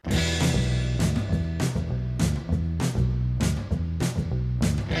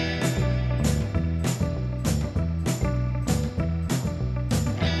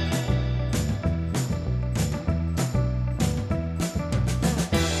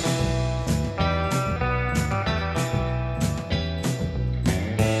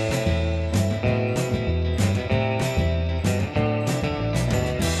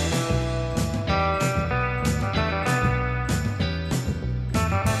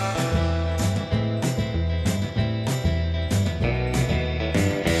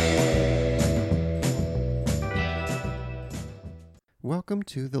Welcome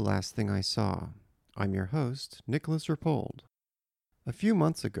to The Last Thing I Saw. I'm your host, Nicholas Rapold. A few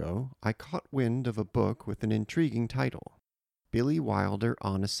months ago, I caught wind of a book with an intriguing title, Billy Wilder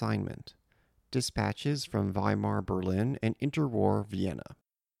on Assignment, Dispatches from Weimar Berlin and Interwar Vienna.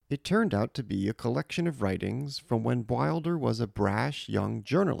 It turned out to be a collection of writings from when Wilder was a brash young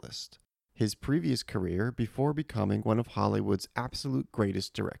journalist, his previous career before becoming one of Hollywood's absolute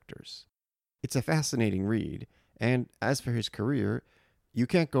greatest directors. It's a fascinating read, and as for his career, you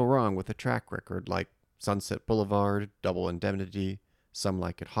can't go wrong with a track record like Sunset Boulevard, Double Indemnity, Some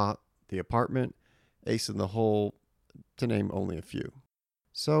Like It Hot, The Apartment, Ace in the Hole, to name only a few.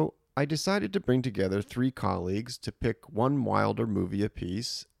 So I decided to bring together three colleagues to pick one Wilder movie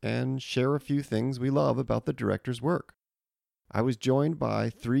apiece and share a few things we love about the director's work. I was joined by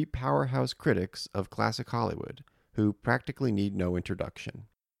three powerhouse critics of classic Hollywood who practically need no introduction.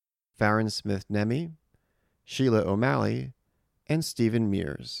 Farran Nehme, Sheila O'Malley, and Stephen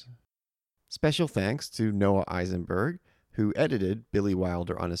Mears. Special thanks to Noah Eisenberg, who edited Billy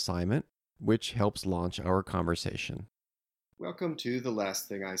Wilder on Assignment, which helps launch our conversation. Welcome to The Last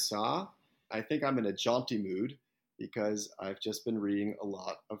Thing I Saw. I think I'm in a jaunty mood because I've just been reading a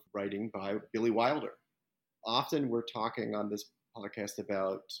lot of writing by Billy Wilder. Often we're talking on this podcast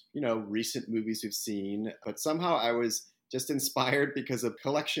about, recent movies we've seen, but somehow I was just inspired because a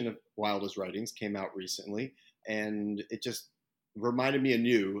collection of Wilder's writings came out recently, and it just reminded me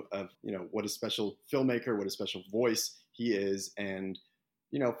anew of, what a special filmmaker, what a special voice he is, and,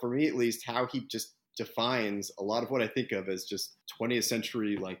 for me at least, how he just defines a lot of what I think of as just 20th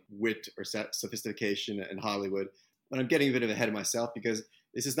century wit or sophistication in Hollywood. But I'm getting a bit ahead of myself because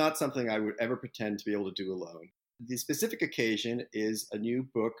this is not something I would ever pretend to be able to do alone. The specific occasion is a new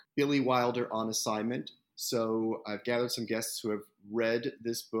book, Billy Wilder on Assignment. So I've gathered some guests who have read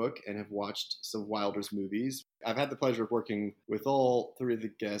this book and have watched some of Wilder's movies. I've had the pleasure of working with all three of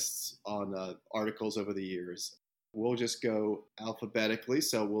the guests on articles over the years. We'll just go alphabetically,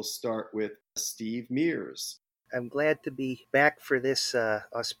 so we'll start with Steve Mears. I'm glad to be back for this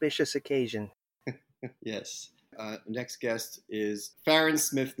auspicious occasion. Yes. Next guest is Farran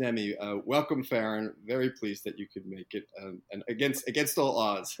Nehme. Welcome, Farran. Very pleased that you could make it, and against all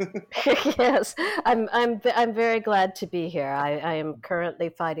odds. Yes, I'm very glad to be here. I am currently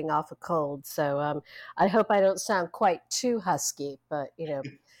fighting off a cold, so I hope I don't sound quite too husky, but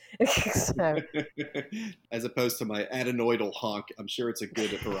So. As opposed to my adenoidal honk, I'm sure it's a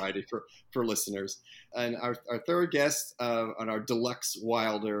good variety for listeners. And our third guest on our deluxe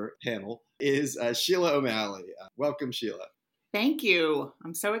Wilder panel is Sheila O'Malley. Welcome, Sheila. Thank you.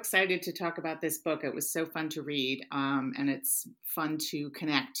 I'm so excited to talk about this book. It was so fun to read, and it's fun to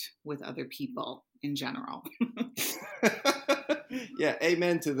connect with other people in general. Yeah,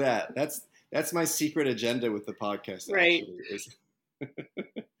 amen to that. That's my secret agenda with the podcast. Right.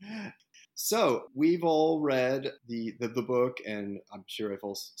 So we've all read the book, and I'm sure I've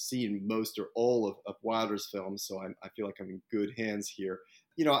all seen most or all of Wilder's films, so I feel like I'm in good hands here.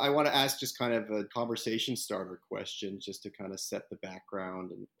 I want to ask just kind of a conversation starter question just to kind of set the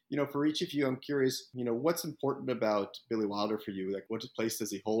background. And, for each of you, I'm curious, what's important about Billy Wilder for you? Like, what place does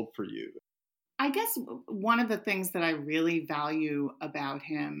he hold for you? I guess one of the things that I really value about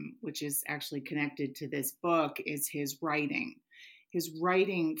him, which is actually connected to this book, is his writing. His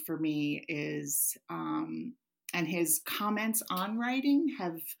writing for me is, and his comments on writing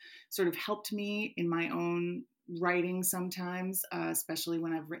have sort of helped me in my own writing sometimes, especially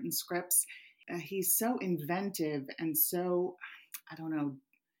when I've written scripts. He's so inventive and so,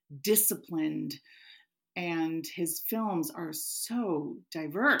 disciplined. And his films are so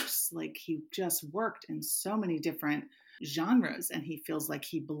diverse. Like, he just worked in so many different genres, and he feels like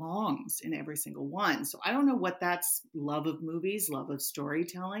he belongs in every single one. So I don't know what that's love of movies, love of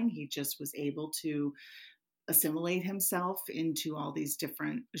storytelling. He just was able to assimilate himself into all these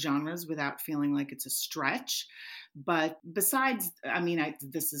different genres without feeling like it's a stretch. But besides,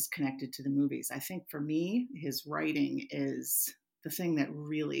 this is connected to the movies. I think for me, his writing is the thing that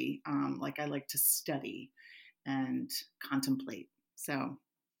really, I like to study and contemplate. So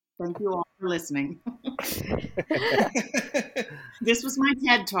thank you all for listening. This was my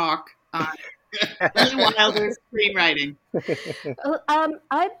TED Talk on Billy Wilder's screenwriting.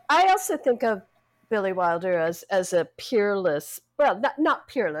 I also think of Billy Wilder as a peerless, well, not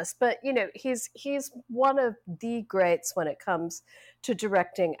peerless, but he's one of the greats when it comes to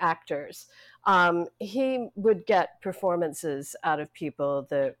directing actors. He would get performances out of people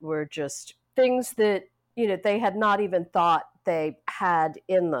that were just things that they had not even thought they had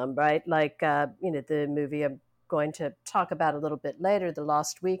in them, right? Like the movie I'm going to talk about a little bit later, The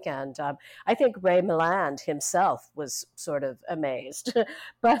Lost Weekend. I think Ray Milland himself was sort of amazed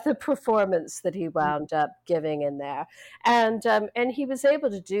by the performance that he wound up giving in there, and he was able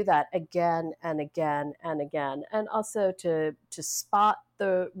to do that again and again and again, and also to spot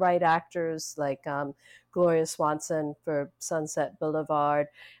the right actors like Gloria Swanson for Sunset Boulevard,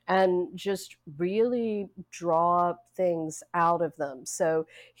 and just really draw things out of them. So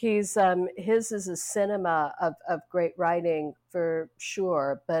his is a cinema of great writing for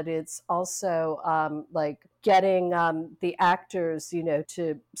sure, but it's also like getting the actors,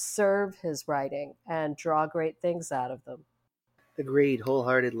 to serve his writing and draw great things out of them. Agreed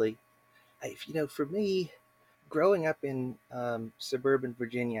wholeheartedly. For me, growing up in suburban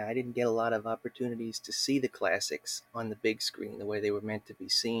Virginia, I didn't get a lot of opportunities to see the classics on the big screen the way they were meant to be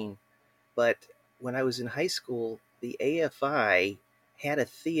seen. But when I was in high school, the AFI had a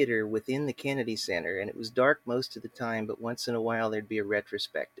theater within the Kennedy Center, and it was dark most of the time, but once in a while there'd be a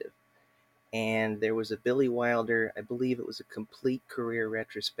retrospective. And there was a Billy Wilder, I believe it was a complete career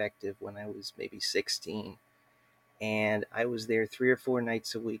retrospective when I was maybe 16. And I was there 3 or 4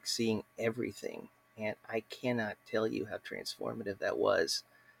 nights a week seeing everything. And I cannot tell you how transformative that was.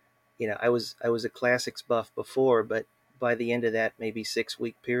 I was a classics buff before, but by the end of that maybe 6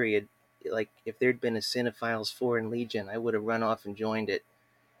 week period, like if there'd been a Cinephiles Foreign Legion, I would have run off and joined it.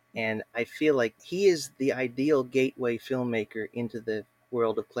 And I feel like he is the ideal gateway filmmaker into the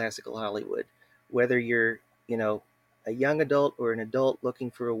world of classical Hollywood. Whether you're, a young adult or an adult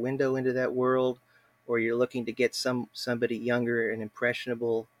looking for a window into that world, or you're looking to get somebody younger and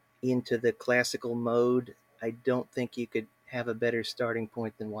impressionable into the classical mode, I don't think you could have a better starting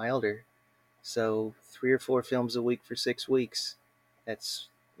point than Wilder. So 3 or 4 films a week for 6 weeks. That's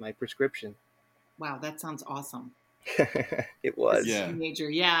my prescription. Wow, that sounds awesome. It was. Yeah. Teenager.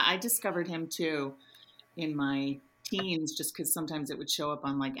 Yeah, I discovered him too in my teens just because sometimes it would show up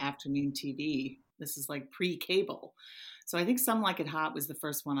on like afternoon TV. This is like pre-cable. So I think Some Like It Hot was the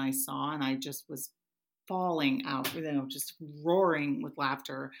first one I saw, and I just was falling out, just roaring with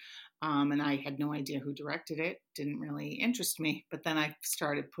laughter. And I had no idea who directed it. Didn't really interest me. But then I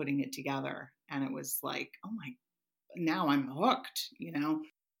started putting it together, and it was like, oh my, now I'm hooked,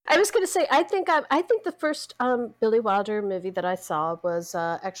 I was going to say, I think the first Billy Wilder movie that I saw was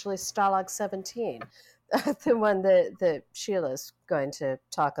actually Stalag 17, the one that Sheila's going to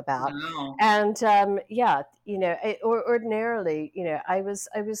talk about. Wow. And ordinarily, I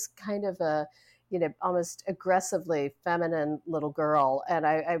was kind of a almost aggressively feminine little girl, and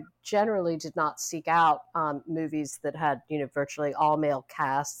I generally did not seek out movies that had virtually all male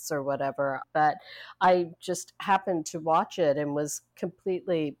casts or whatever, but I just happened to watch it and was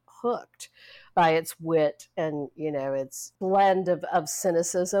completely hooked by its wit and its blend of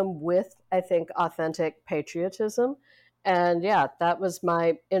cynicism with, I think, authentic patriotism. And yeah, that was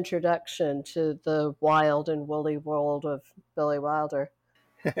my introduction to the wild and woolly world of Billy Wilder.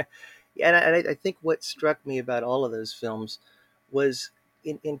 Yeah, and I think what struck me about all of those films was,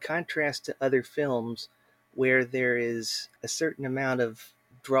 in contrast to other films where there is a certain amount of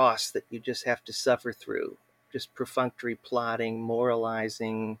dross that you just have to suffer through, just perfunctory plotting,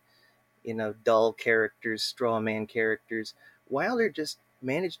 moralizing, dull characters, straw man characters. Wilder just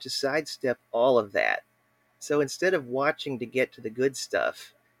managed to sidestep all of that. So instead of watching to get to the good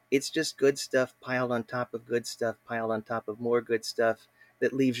stuff, it's just good stuff piled on top of good stuff, piled on top of more good stuff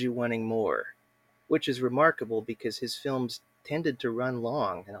that leaves you wanting more, which is remarkable because his films tended to run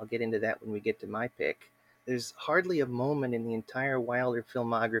long, and I'll get into that when we get to my pick. There's hardly a moment in the entire Wilder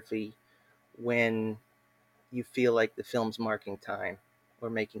filmography when you feel like the film's marking time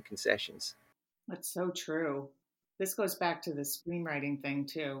or making concessions. That's so true. This goes back to the screenwriting thing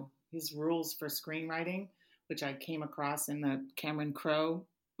too. His rules for screenwriting, which I came across in the Cameron Crowe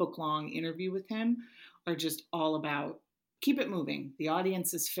book-long interview with him, are just all about keep it moving. The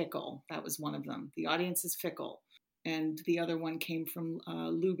audience is fickle. That was one of them. The audience is fickle. And the other one came from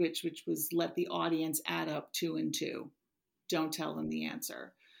Lubitsch, which was let the audience add up 2 and 2. Don't tell them the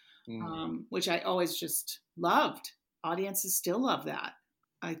answer, which I always just loved. Audiences still love that.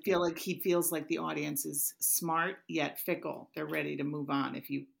 I feel like he feels like the audience is smart yet fickle. They're ready to move on if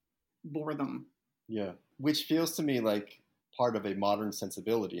you bore them. Yeah, which feels to me like part of a modern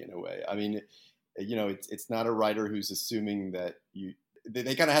sensibility in a way. I mean, it's not a writer who's assuming that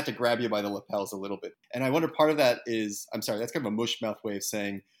they kind of have to grab you by the lapels a little bit. And I wonder part of that is, I'm sorry, that's kind of a mushmouth way of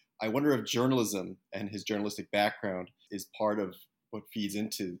saying, I wonder if journalism and his journalistic background is part of what feeds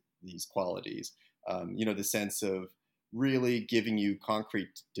into these qualities. The sense of really giving you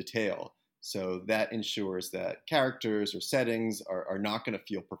concrete detail. So that ensures that characters or settings are not going to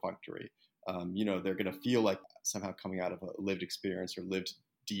feel perfunctory. They're going to feel like somehow coming out of a lived experience or lived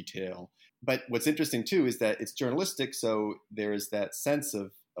detail. But what's interesting too is that it's journalistic, so there's that sense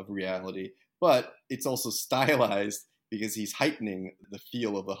of reality, but it's also stylized because he's heightening the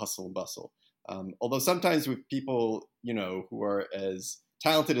feel of the hustle and bustle. Although sometimes with people, who are as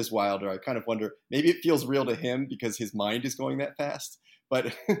talented as Wilder, I kind of wonder, maybe it feels real to him because his mind is going that fast.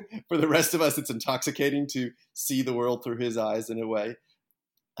 But for the rest of us, it's intoxicating to see the world through his eyes in a way.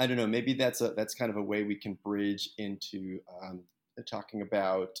 I don't know, maybe that's kind of a way we can bridge into talking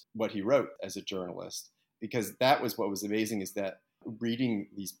about what he wrote as a journalist, because that was what was amazing, is that reading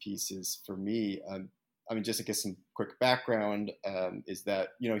these pieces for me, just to get some quick background, is that,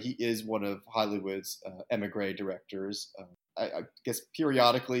 he is one of Hollywood's emigre directors. I guess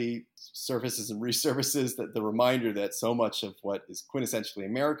periodically surfaces and resurfaces that the reminder that so much of what is quintessentially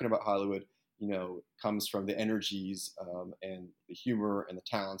American about Hollywood, comes from the energies and the humor and the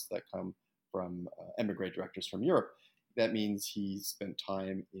talents that come from emigre directors from Europe. That means he spent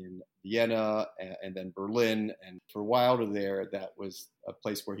time in Vienna and then Berlin. And for Wilder there, that was a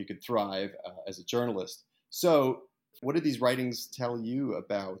place where he could thrive as a journalist. So what did these writings tell you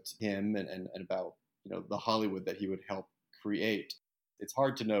about him and about, the Hollywood that he would help create? It's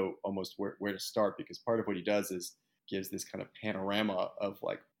hard to know almost where to start, because part of what he does is gives this kind of panorama of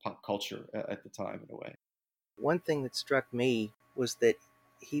like pop culture at the time in a way. One thing that struck me was that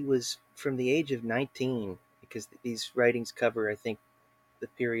he was from the age of 19, because these writings cover, I think, the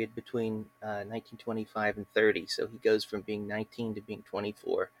period between 1925 and 30. So he goes from being 19 to being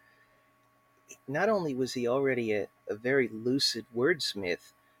 24. Not only was he already a very lucid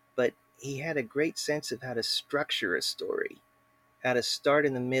wordsmith, but he had a great sense of how to structure a story, how to start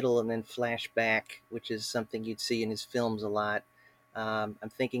in the middle and then flash back, which is something you'd see in his films a lot. I'm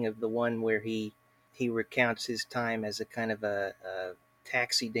thinking of the one where he recounts his time as a kind of a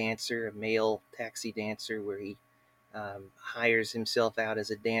taxi dancer, a male taxi dancer, where he hires himself out as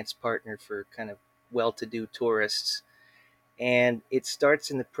a dance partner for kind of well-to-do tourists. And it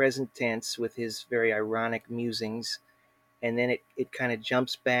starts in the present tense with his very ironic musings, and then it kind of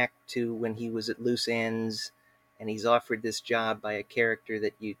jumps back to when he was at loose ends, and he's offered this job by a character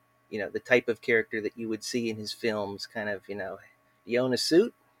that the type of character that you would see in his films, kind of, you own a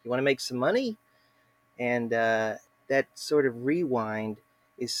suit, you want to make some money? And that sort of rewind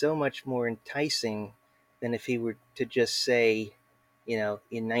is so much more enticing than if he were to just say, in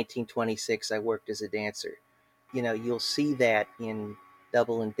 1926, I worked as a dancer. You'll see that in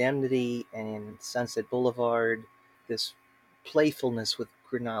Double Indemnity and in Sunset Boulevard, this playfulness with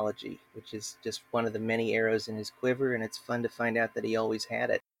chronology, which is just one of the many arrows in his quiver, and it's fun to find out that he always had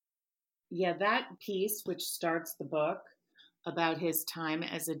it. Yeah, that piece, which starts the book about his time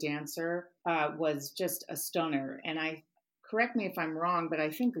as a dancer, was just a stunner. And correct me if I'm wrong, but I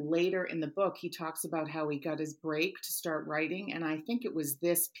think later in the book, he talks about how he got his break to start writing. And I think it was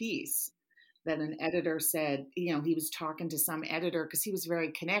this piece that an editor said, he was talking to some editor because he was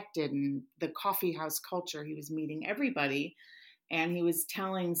very connected in the coffee house culture. He was meeting everybody, and he was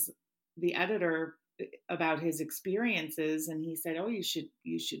telling the editor about his experiences, and he said, "Oh, you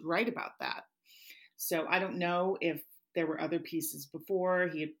should write about that." So I don't know if there were other pieces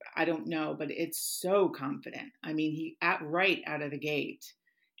before. I don't know, but it's so confident. I mean, right out of the gate,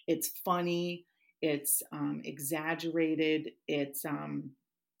 it's funny, it's exaggerated, it's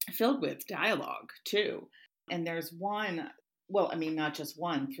filled with dialogue too. And there's one, not just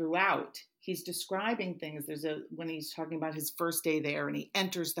one, throughout. He's describing things. When he's talking about his first day there and he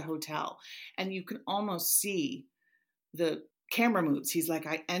enters the hotel, and you can almost see the camera moves. He's like,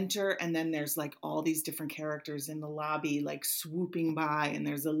 I enter, and then there's like all these different characters in the lobby, like swooping by, and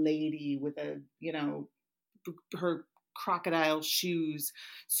there's a lady with her crocodile shoes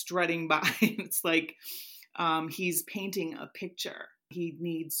strutting by. It's like he's painting a picture. He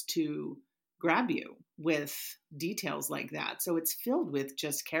needs to grab you with details like that. So it's filled with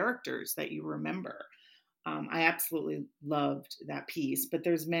just characters that you remember. I absolutely loved that piece, but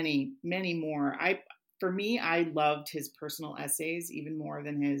there's many, many more. For me, I loved his personal essays even more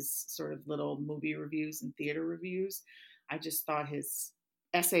than his sort of little movie reviews and theater reviews. I just thought his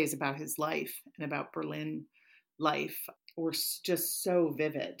essays about his life and about Berlin life were just so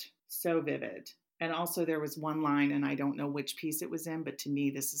vivid, so vivid. And also there was one line, and I don't know which piece it was in, but to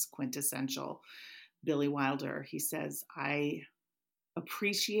me, this is quintessential. Billy Wilder, he says, I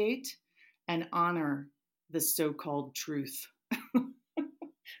appreciate and honor the so-called truth,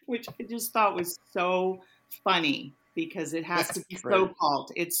 which I just thought was so funny because it has to be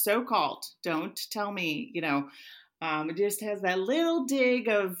so-called. It's so-called. Don't tell me, it just has that little dig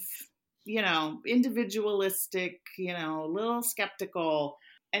of, individualistic, a little skeptical.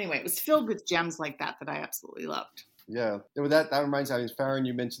 Anyway, it was filled with gems like that I absolutely loved. Yeah, that reminds me. I mean, Farran,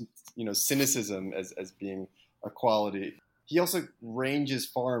 you mentioned cynicism as being a quality. He also ranges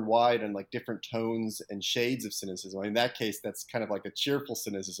far and wide on like different tones and shades of cynicism. I mean, in that case, that's kind of like a cheerful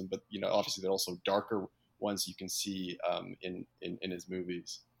cynicism, but obviously there are also darker ones you can see in his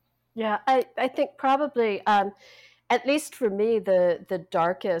movies. Yeah, I think probably, at least for me, the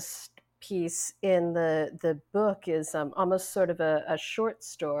darkest piece in the book is almost sort of a short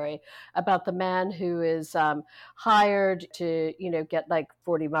story about the man who is hired to get like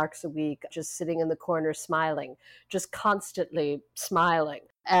 40 marks a week, just sitting in the corner smiling, just constantly smiling.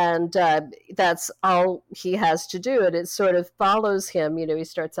 And that's all he has to do. And it sort of follows him. He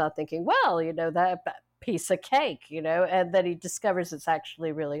starts out thinking, well, that piece of cake, and then he discovers it's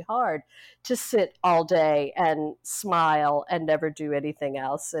actually really hard to sit all day and smile and never do anything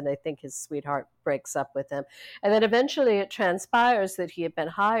else. And I think his sweetheart breaks up with him. And then eventually it transpires that he had been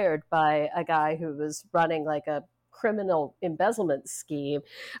hired by a guy who was running like a criminal embezzlement scheme.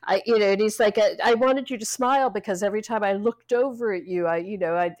 And he's like, I wanted you to smile because every time I looked over at you,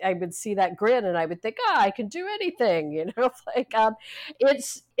 I would see that grin and I would think, I can do anything,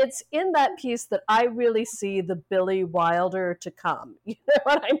 it's in that piece that I really see the Billy Wilder to come. You know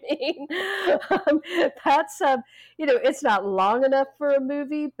what I mean? That's it's not long enough for a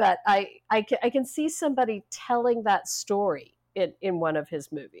movie, but I can see somebody telling that story in one of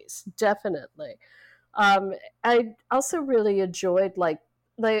his movies, definitely. I also really enjoyed like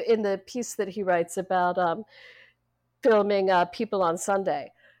in the piece that he writes about filming People on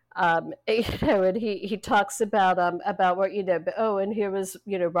Sunday. And he talks about what and here was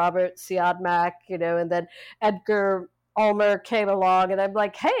Robert Siodmak, and then Edgar Ulmer came along, and I'm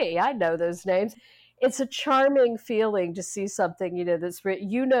like, hey, I know those names. It's a charming feeling to see something that's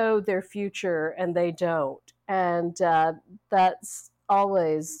their future and they don't, and that's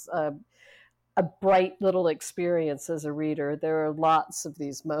always a bright little experience as a reader. There are lots of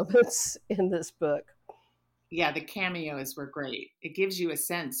these moments in this book. Yeah, the cameos were great. It gives you a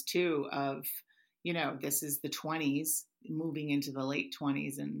sense too of, this is the 20s moving into the late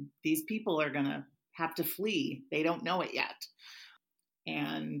 20s, and these people are going to have to flee. They don't know it yet.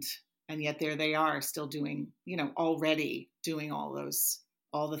 And yet there they are still doing, already doing all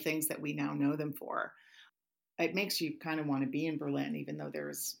the things that we now know them for. It makes you kind of want to be in Berlin, even though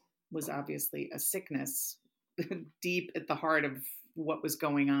was obviously a sickness deep at the heart of what was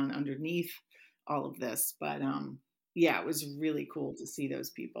going on underneath all of this. But it was really cool to see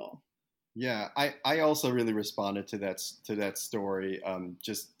those people. Yeah, I also really responded to that story.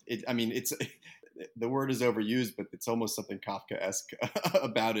 It's the word is overused, but it's almost something Kafkaesque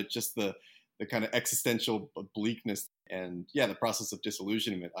about it. Just the kind of existential bleakness and the process of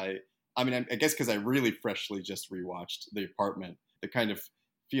disillusionment. I guess because I really freshly just rewatched The Apartment, the kind of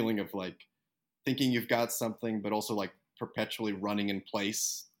feeling of like thinking you've got something, but also like perpetually running in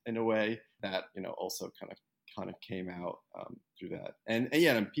place in a way that also kind of came out through that. And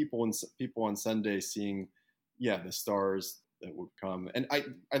people on Sunday seeing the stars that would come. And I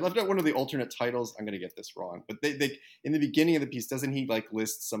left out one of the alternate titles. I'm going to get this wrong, but they in the beginning of the piece, doesn't he like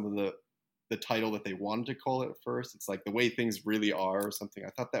list some of the title that they wanted to call it at first? It's like The Way Things Really Are or something. I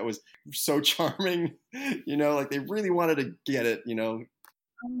thought that was so charming. Like they really wanted to get it.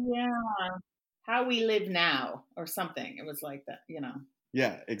 Yeah, How We Live Now or something. It was like that.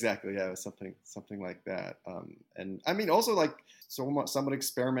 Yeah, exactly. Yeah, it was something like that. And I mean, also like somewhat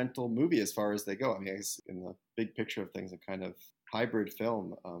experimental movie as far as they go. I mean, I guess in the big picture of things, a kind of hybrid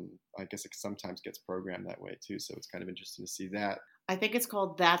film. I guess it sometimes gets programmed that way too. So it's kind of interesting to see that. I think it's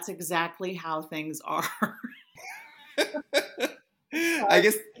called That's Exactly How Things Are. I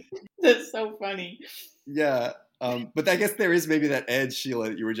guess that's so funny. Yeah. But I guess there is maybe that edge, Sheila,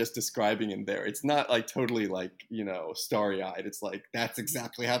 that you were just describing in there. It's not like totally like, starry-eyed. It's like, that's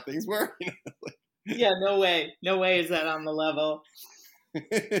exactly how things were. Yeah, no way. No way is that on the level.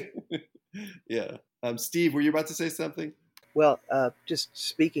 Yeah. Steve, were you about to say something? Well, just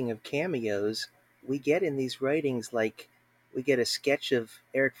speaking of cameos, we get in these writings, like we get a sketch of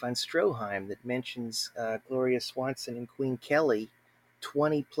Eric von Stroheim that mentions Gloria Swanson and Queen Kelly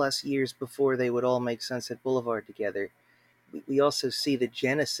 20 plus years before they would all make Sunset Boulevard together. We also see the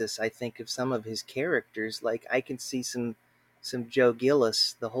genesis, I think, of some of his characters. Like I can see some Joe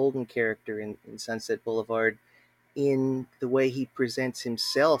Gillis, the Holden character in Sunset Boulevard, in the way he presents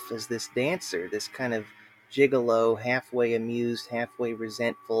himself as this dancer, this kind of gigolo, halfway amused, halfway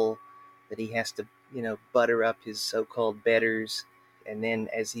resentful, that he has to, butter up his so-called betters. And then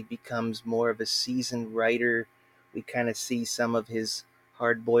as he becomes more of a seasoned writer, we kind of see some of his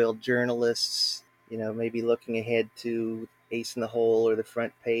hard-boiled journalists, maybe looking ahead to Ace in the Hole or the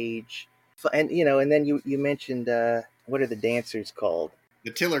Front Page. And and then you mentioned what are the dancers called?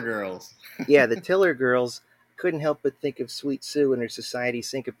 The Tiller Girls. Yeah, the Tiller Girls. Couldn't help but think of Sweet Sue and her Society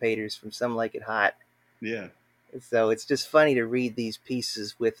Syncopators from Some Like It Hot. Yeah. So it's just funny to read these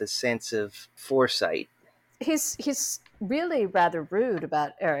pieces with a sense of foresight. He's really rather rude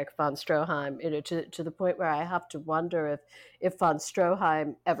about Erich von Stroheim, to the point where I have to wonder if von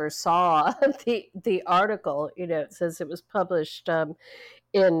Stroheim ever saw the article. It says it was published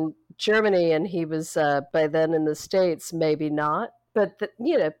in Germany, and he was by then in the States, maybe not. But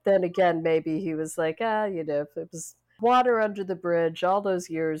then again, maybe he was like, if it was water under the bridge all those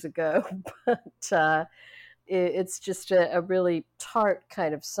years ago. But it's just a really tart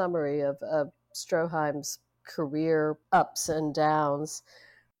kind of summary of Stroheim's career ups and downs.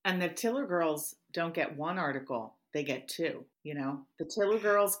 And the Tiller Girls don't get one article, they get two. The Tiller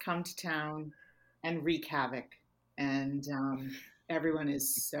Girls come to town and wreak havoc. And everyone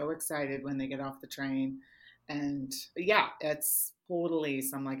is so excited when they get off the train. And yeah, it's totally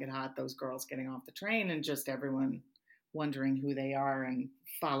Some Like It Hot, those girls getting off the train and just everyone wondering who they are and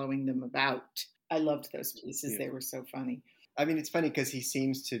following them about. I loved those pieces. Yeah. They were so funny. I mean, it's funny because he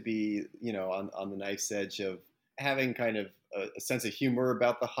seems to be, on the knife's edge of having kind of a sense of humor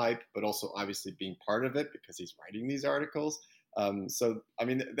about the hype, but also obviously being part of it because he's writing these articles. So, I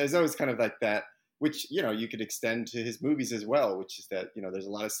mean, there's always kind of like that, which, you could extend to his movies as well, which is that, there's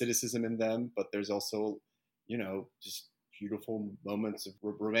a lot of cynicism in them, but there's also, just beautiful moments of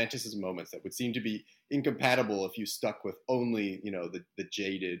romanticism moments that would seem to be incompatible if you stuck with only, the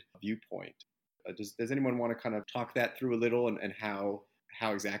jaded viewpoint. Does anyone want to kind of talk that through a little and how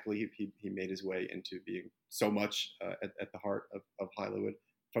exactly he made his way into being so much at the heart of Hollywood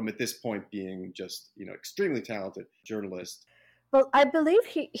from at this point being just, extremely talented journalist? Well, I believe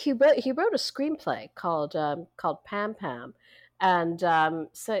he wrote a screenplay called Pam Pam, and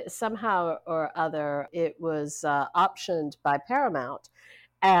so somehow or other it was optioned by Paramount,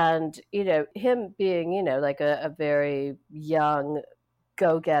 and him being like a very young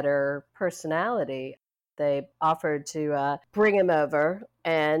go-getter personality, they offered to bring him over,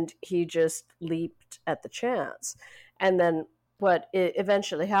 and he just leaped at the chance. And then what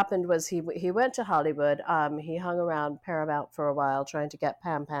eventually happened was he went to Hollywood. He hung around Paramount for a while trying to get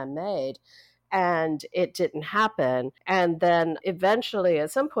Pam Pam made, and it didn't happen. And then eventually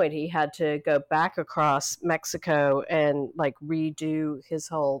at some point he had to go back across Mexico and like redo his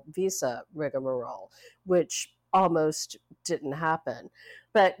whole visa rigmarole, which almost didn't happen.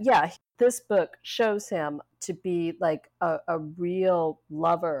 But yeah, this book shows him to be like a real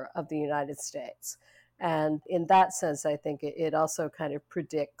lover of the United States. And in that sense, I think it also kind of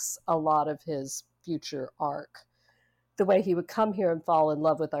predicts a lot of his future arc. The way he would come here and fall in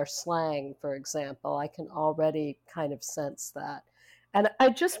love with our slang, for example, I can already kind of sense that. And I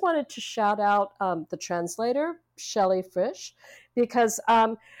just wanted to shout out the translator, Shelley Frisch, because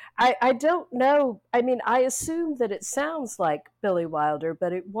I don't know. I mean, I assume that it sounds like Billy Wilder,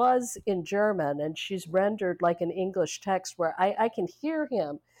 but it was in German, and she's rendered like an English text where I can hear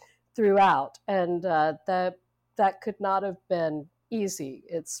him throughout, and that could not have been easy.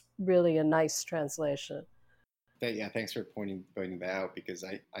 It's really a nice translation. Yeah, thanks for pointing that out, because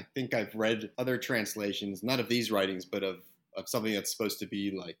I think I've read other translations, not of these writings, but of something that's supposed to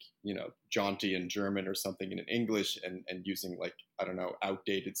be like, jaunty in German or something in English and using like, I don't know,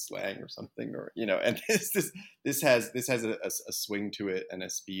 outdated slang or something, or, and this has a swing to it and a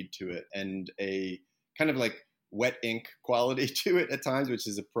speed to it and a kind of like wet ink quality to it at times, which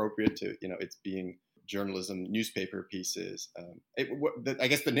is appropriate to, it's being journalism, newspaper pieces. I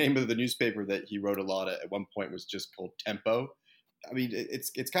guess the name of the newspaper that he wrote a lot at one point was just called Tempo. I mean,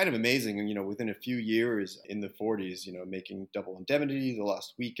 it's kind of amazing. And, within a few years in the 40s, making Double Indemnity, The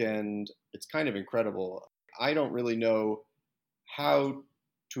Lost Weekend, it's kind of incredible. I don't really know how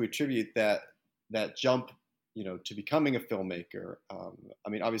to attribute that jump, to becoming a filmmaker. I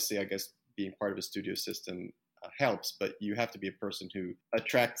mean, obviously, I guess being part of a studio system helps, but you have to be a person who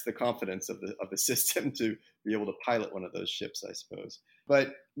attracts the confidence of the system to be able to pilot one of those ships, I suppose.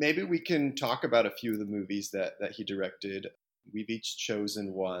 But maybe we can talk about a few of the movies that he directed. We've each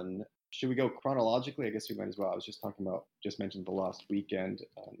chosen one. Should we go chronologically? I guess we might as well. I was just mentioned The Lost Weekend,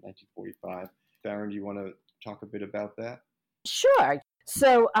 1945. Farran, do you want to talk a bit about that? Sure.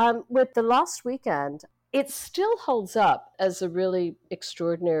 So with The Lost Weekend, it still holds up as a really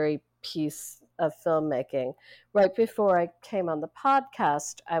extraordinary piece of filmmaking. Right before I came on the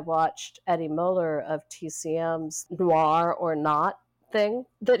podcast, I watched Eddie Muller of TCM's Noir or Not thing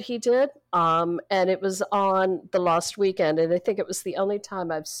that he did, and it was on The Lost Weekend, and I think it was the only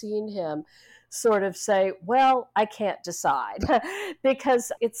time I've seen him sort of say, well, I can't decide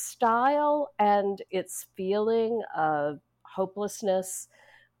because its style and its feeling of hopelessness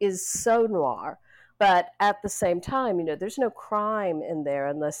is so noir. But at the same time, there's no crime in there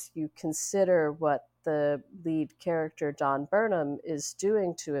unless you consider what the lead character, John Burnham, is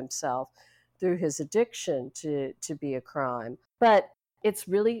doing to himself through his addiction to be a crime. But it's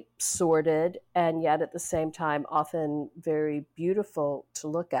really sordid and yet at the same time often very beautiful to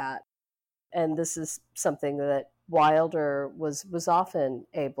look at. And this is something that Wilder was often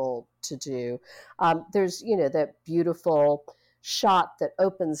able to do. There's that beautiful shot that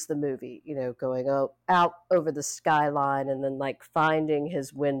opens the movie, going out over the skyline and then like finding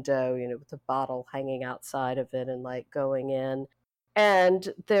his window, with the bottle hanging outside of it and like going in.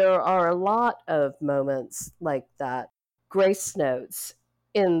 And there are a lot of moments like that, grace notes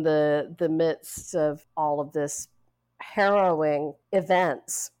in the midst of all of this harrowing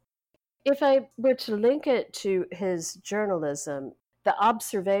events. If I were to link it to his journalism, the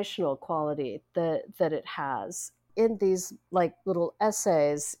observational quality that it has in these like little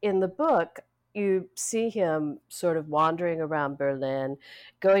essays in the book, you see him sort of wandering around Berlin,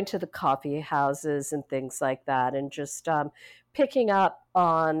 going to the coffee houses and things like that, and just picking up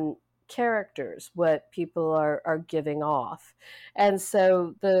on characters, what people are giving off. And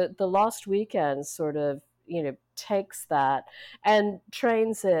so the Lost Weekend sort of takes that and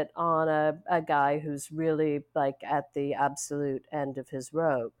trains it on a guy who's really like at the absolute end of his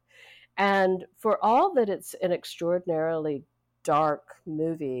rope. And for all that it's an extraordinarily dark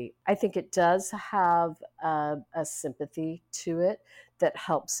movie, I think it does have a sympathy to it that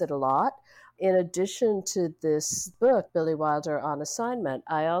helps it a lot. In addition to this book, Billy Wilder on Assignment,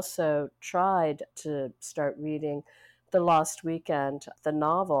 I also tried to start reading The Lost Weekend, the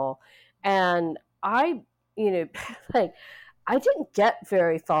novel, and I like I didn't get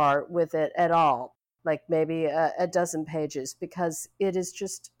very far with it at all, like maybe a dozen pages, because it is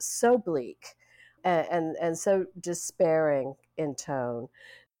just so bleak and so despairing in tone.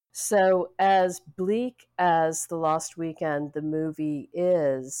 So as bleak as The Lost Weekend, the movie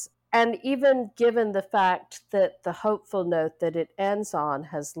is, and even given the fact that the hopeful note that it ends on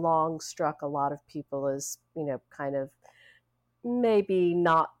has long struck a lot of people as, kind of maybe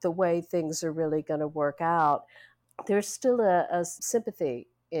not the way things are really going to work out, there's still a sympathy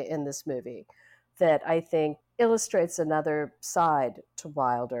in this movie that I think illustrates another side to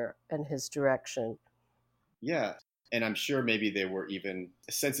Wilder and his direction. Yeah. And I'm sure maybe there were even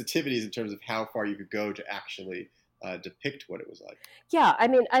sensitivities in terms of how far you could go to actually depict what it was like. Yeah, I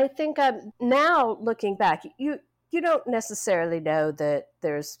mean, I think now looking back, you don't necessarily know that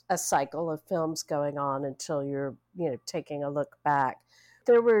there's a cycle of films going on until you're, taking a look back.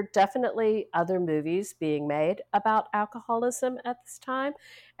 There were definitely other movies being made about alcoholism at this time.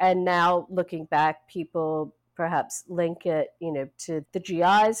 And now looking back, people perhaps link it, to the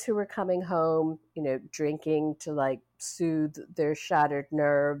GIs who were coming home, drinking to like soothe their shattered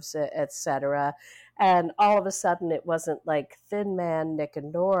nerves, etc. And all of a sudden it wasn't like Thin Man, Nick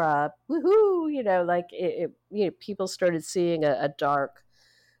and Nora, woohoo, like people started seeing a dark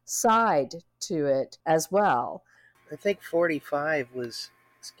side to it as well. I think 45 was,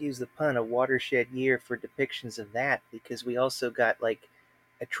 excuse the pun, a watershed year for depictions of that, because we also got like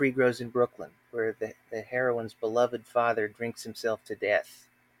A Tree Grows in Brooklyn, where the heroine's beloved father drinks himself to death.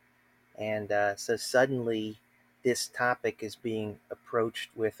 And so suddenly this topic is being approached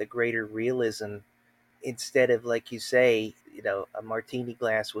with a greater realism, instead of, like you say, a martini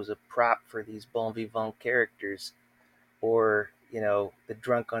glass was a prop for these bon vivant characters, or, the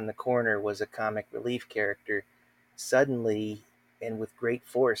drunk on the corner was a comic relief character. Suddenly, and with great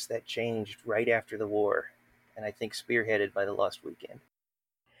force, that changed right after the war, and I think spearheaded by The Lost Weekend.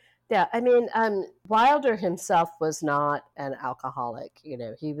 Yeah, I mean, Wilder himself was not an alcoholic.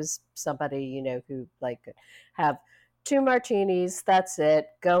 He was somebody, who like could have 2 martinis, that's it,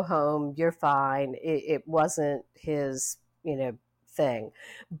 go home, you're fine. It wasn't his, thing.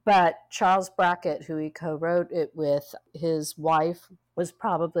 But Charles Brackett, who he co-wrote it with, his wife was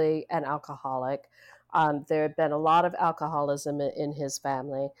probably an alcoholic. There had been a lot of alcoholism in his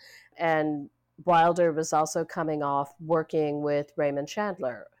family, and Wilder was also coming off working with Raymond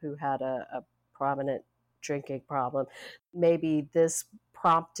Chandler, who had a prominent drinking problem. Maybe this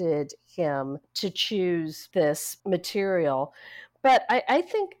prompted him to choose this material. But I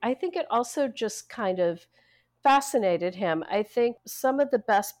think it also just kind of fascinated him. I think some of the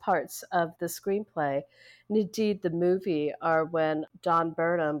best parts of the screenplay indeed the movie are when Don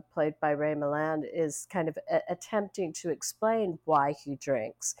Burnham, played by Ray Milland, is kind of attempting to explain why he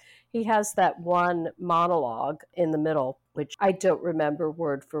drinks. He has that one monologue in the middle, which I don't remember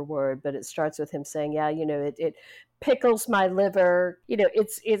word for word, but it starts with him saying, yeah, it pickles my liver.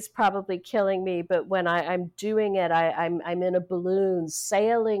 It's probably killing me, but when I'm doing it, I'm in a balloon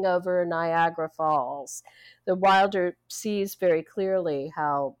sailing over Niagara Falls. The Wilder sees very clearly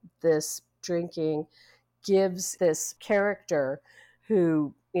how this drinking gives this character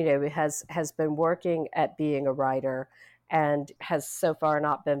who has been working at being a writer and has so far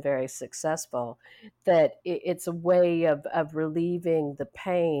not been very successful, that it's a way of relieving the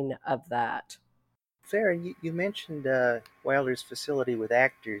pain of that. Farran, you mentioned Wilder's facility with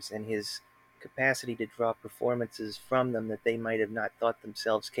actors and his capacity to draw performances from them that they might have not thought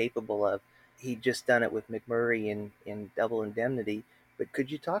themselves capable of. He'd just done it with McMurray in Double Indemnity. But could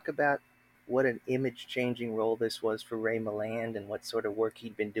you talk about what an image-changing role this was for Ray Milland and what sort of work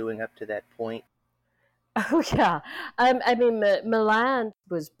he'd been doing up to that point? Oh yeah, I mean, Milan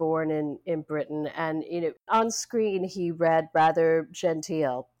was born in Britain, and on screen he read rather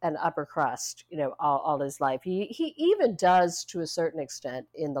genteel and upper crust, all his life. He even does to a certain extent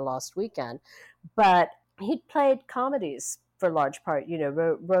in The Lost Weekend, but he played comedies for large part,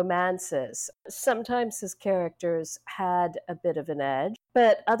 romances. Sometimes his characters had a bit of an edge,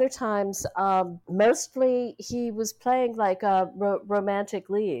 but other times, mostly he was playing like romantic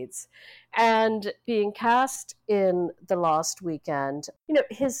leads. And being cast in The Lost Weekend,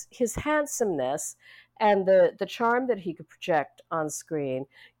 his handsomeness and the charm that he could project on screen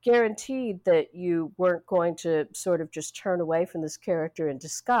guaranteed that you weren't going to sort of just turn away from this character in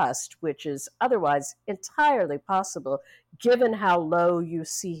disgust, which is otherwise entirely possible given how low you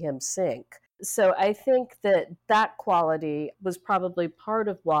see him sink. So I think that quality was probably part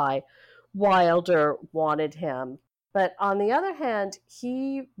of why Wilder wanted him. But on the other hand,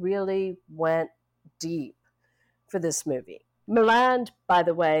 he really went deep for this movie. Milland, by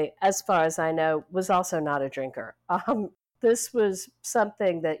the way, as far as I know, was also not a drinker. This was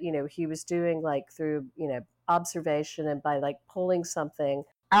something that he was doing like through observation and by like pulling something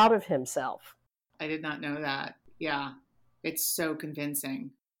out of himself. I did not know that. Yeah, it's so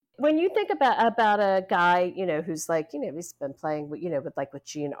convincing. When you think about a guy, who's like, he's been playing with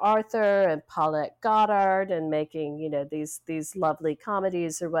Jean Arthur and Paulette Goddard and making, these lovely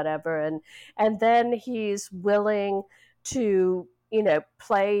comedies or whatever, and then he's willing to,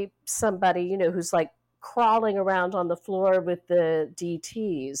 play somebody, who's like crawling around on the floor with the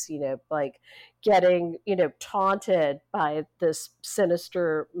DTs, like getting, taunted by this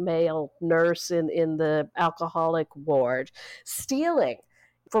sinister male nurse in the alcoholic ward, stealing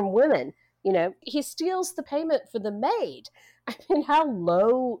from women. He steals the payment for the maid. I mean, how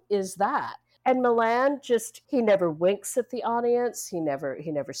low is that? And Milan he never winks at the audience. He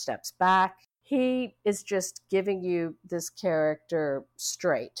never steps back. He is just giving you this character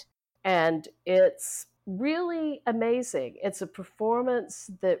straight. And it's really amazing. It's a performance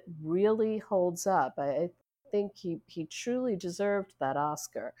that really holds up. I think he truly deserved that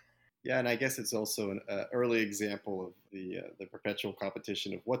Oscar. Yeah, and I guess it's also an early example of the perpetual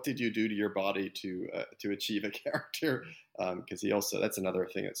competition of what did you do to your body to achieve a character? Because that's another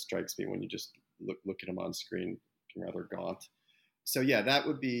thing that strikes me when you just look at him on screen, looking rather gaunt. So yeah, that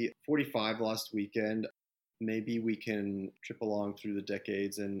would be 45 Lost Weekend. Maybe we can trip along through the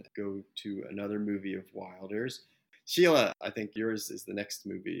decades and go to another movie of Wilder's. Sheila, I think yours is the next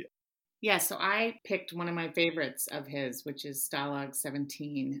movie. Yeah, so I picked one of my favorites of his, which is Stalag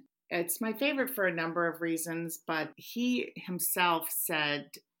 17. It's my favorite for a number of reasons, but he himself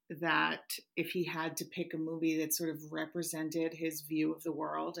said that if he had to pick a movie that sort of represented his view of the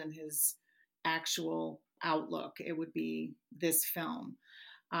world and his actual outlook, it would be this film,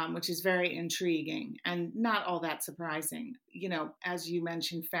 which is very intriguing and not all that surprising. As you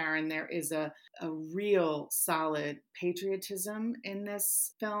mentioned, Farran, there is a real solid patriotism in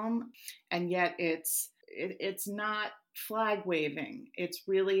this film, and yet it's not flag waving. It's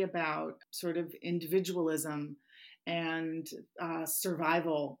really about sort of individualism and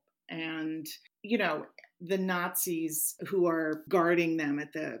survival. And, the Nazis who are guarding them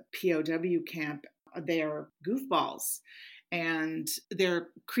at the POW camp, they are goofballs and they're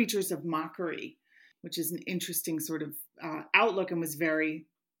creatures of mockery, which is an interesting sort of outlook and was very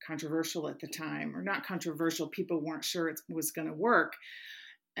controversial at the time. Or not controversial, people weren't sure it was going to work.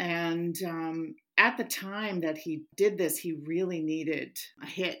 And at the time that he did this, he really needed a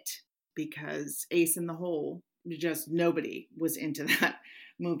hit because Ace in the Hole, just nobody was into that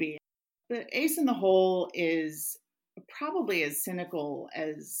movie. But Ace in the Hole is probably as cynical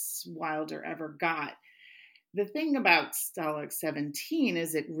as Wilder ever got. The thing about Stalag 17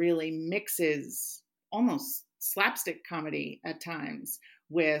 is it really mixes almost slapstick comedy at times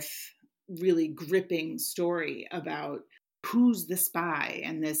with really gripping story about who's the spy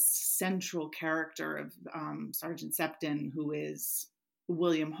and this central character of Sergeant Septon, who is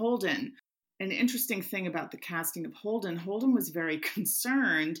William Holden. An interesting thing about the casting of Holden was very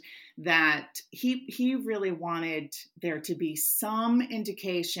concerned that he really wanted there to be some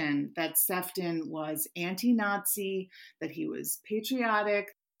indication that Sefton was anti-Nazi, that he was patriotic.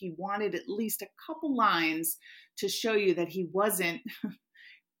 He wanted at least a couple lines to show you that he wasn't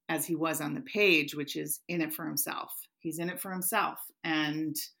as he was on the page, which is in it for himself. He's in it for himself.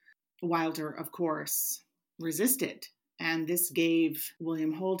 And Wilder, of course, resisted. And this gave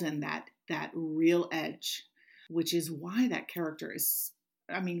William Holden that real edge, which is why that character is,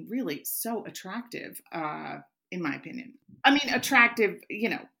 really so attractive, in my opinion. Attractive,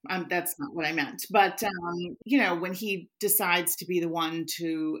 that's not what I meant. But, when he decides to be the one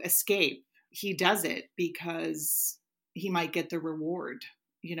to escape, he does it because he might get the reward,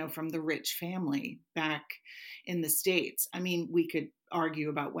 from the rich family back in the States. We could argue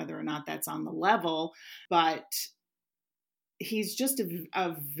about whether or not that's on the level, but he's just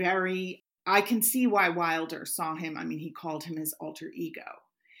a very, I can see why Wilder saw him. He called him his alter ego.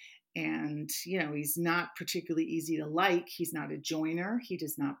 And, he's not particularly easy to like. He's not a joiner. He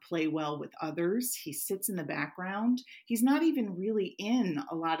does not play well with others. He sits in the background. He's not even really in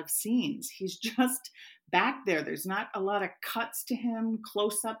a lot of scenes. He's just back there. There's not a lot of cuts to him,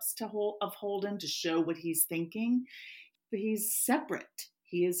 close-ups of Holden to show what he's thinking. But he's separate.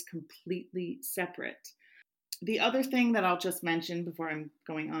 He is completely separate. The other thing that I'll just mention before I'm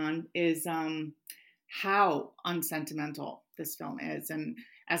going on is how unsentimental this film is. And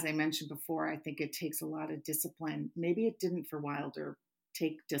as I mentioned before, I think it takes a lot of discipline. Maybe it didn't for Wilder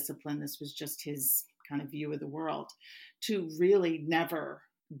take discipline. This was just his kind of view of the world to really never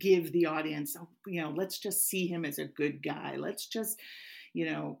give the audience, let's just see him as a good guy. Let's just,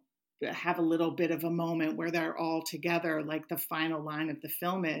 have a little bit of a moment where they're all together. Like the final line of the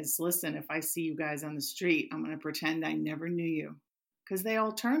film is, listen, if I see you guys on the street, I'm going to pretend I never knew you. Because they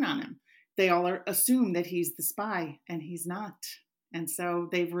all turn on him. They all assume that he's the spy, and he's not. And so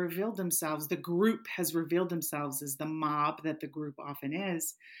they've revealed themselves. The group has revealed themselves as the mob that the group often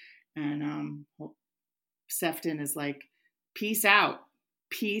is. And Sefton is like, peace out.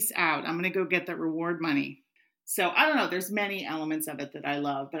 Peace out. I'm going to go get that reward money. So I don't know. There's many elements of it that I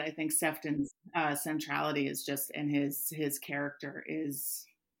love, but I think Sefton's centrality is just, and his character is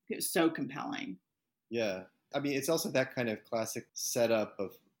so compelling. Yeah. It's also that kind of classic setup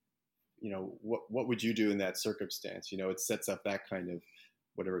of, what would you do in that circumstance? It sets up that kind of,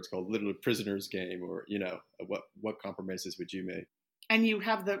 whatever it's called, little prisoner's game, or, what compromises would you make? And you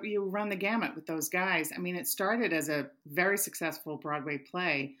run the gamut with those guys. It started as a very successful Broadway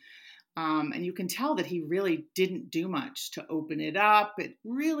play. And you can tell that he really didn't do much to open it up. It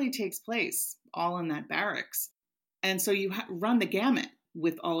really takes place all in that barracks. And so you run the gamut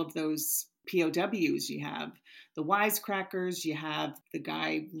with all of those POWs. You have the wisecrackers, you have the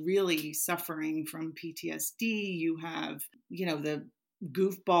guy really suffering from PTSD, you have, the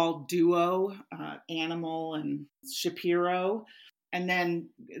goofball duo, Animal and Shapiro, and then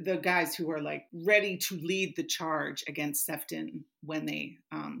the guys who are like ready to lead the charge against Sefton when they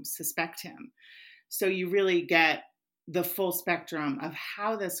suspect him. So you really get the full spectrum of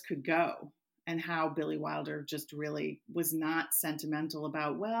how this could go. And how Billy Wilder just really was not sentimental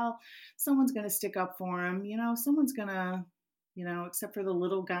about, well, someone's going to stick up for him. Someone's going to, except for the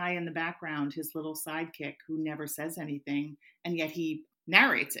little guy in the background, his little sidekick who never says anything. And yet he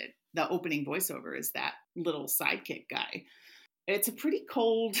narrates it. The opening voiceover is that little sidekick guy. It's a pretty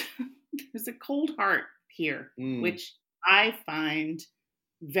cold, there's a cold heart here, which I find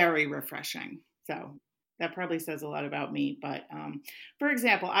very refreshing. So that probably says a lot about me. But for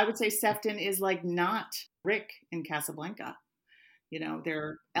example, I would say Sefton is like not Rick in Casablanca. There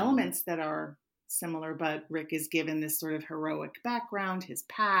are elements that are similar, but Rick is given this sort of heroic background, his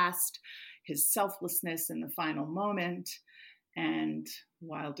past, his selflessness in the final moment. And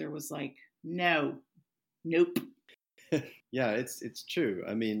Wilder was like, nope. Yeah, it's true.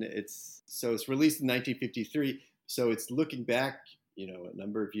 It's released in 1953. So it's looking back, a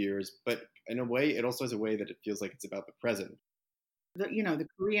number of years, but in a way, it also has a way that it feels like it's about the present. The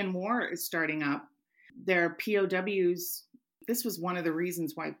Korean War is starting up. There are POWs. This was one of the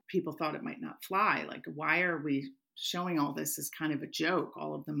reasons why people thought it might not fly. Like, why are we showing all this as kind of a joke?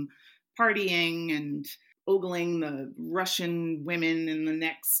 All of them partying and ogling the Russian women in the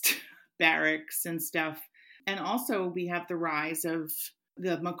next barracks and stuff. And also we have the rise of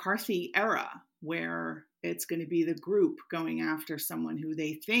the McCarthy era, where It's going to be the group going after someone who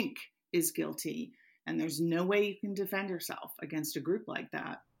they think is guilty. And there's no way you can defend yourself against a group like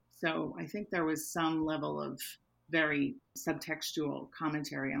that. So I think there was some level of very subtextual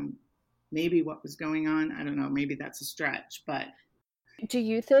commentary on maybe what was going on. I don't know, maybe that's a stretch, but Do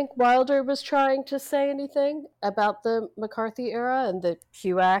you think Wilder was trying to say anything about the McCarthy era and the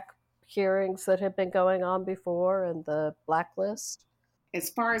HUAC hearings that had been going on before and the blacklist? as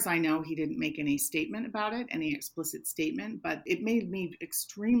far as I know, he didn't make any statement about it, any explicit statement, but it made me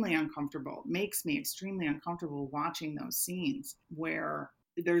extremely uncomfortable, makes me extremely uncomfortable watching those scenes where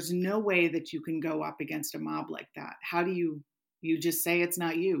there's no way that you can go up against a mob like that. How do you just say it's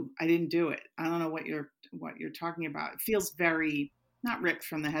not you? I didn't do it. I don't know what you're talking about. It feels very not ripped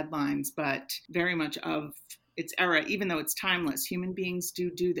from the headlines, but very much of its era, even though it's timeless. Human beings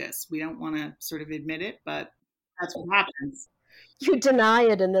do this. We don't want to sort of admit it, but that's what happens. You deny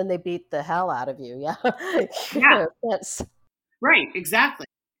it and then they beat the hell out of you. Yeah. Yeah. That's Right. Exactly.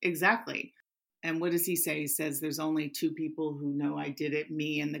 And what does he say? He says there's only two people who know I did it,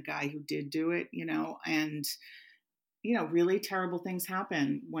 me and the guy who did do it, and really terrible things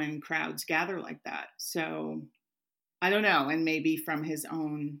happen when crowds gather like that. So I don't know. And maybe from his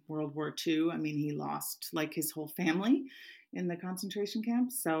own World War II, I mean, he lost like his whole family in the concentration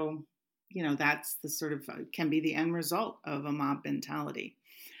camps. So, that's the sort of can be the end result of a mob mentality.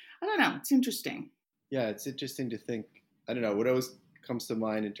 I don't know. It's interesting. Yeah, it's interesting to think. I don't know what always comes to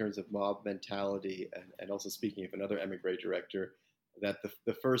mind in terms of mob mentality, and also speaking of another emigre director, that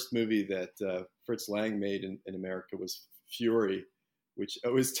the first movie that Fritz Lang made in America was Fury, which I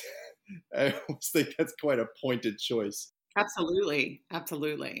always think that's quite a pointed choice. Absolutely.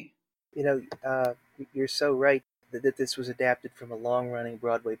 You're so right that this was adapted from a long-running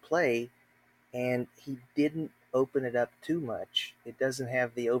Broadway play, and he didn't open it up too much. It doesn't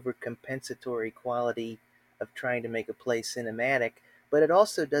have the overcompensatory quality of trying to make a play cinematic, but it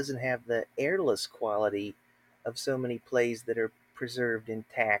also doesn't have the airless quality of so many plays that are preserved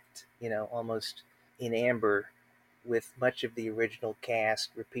intact, almost in amber, with much of the original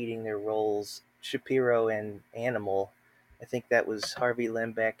cast repeating their roles. Shapiro and Animal, I think that was Harvey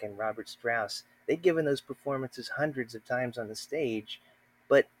Lembeck and Robert Strauss. They'd given those performances hundreds of times on the stage,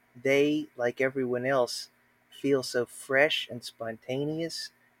 but they, like everyone else, feel so fresh and spontaneous,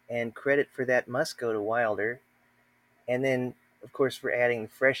 and credit for that must go to Wilder. And then, of course, we're adding the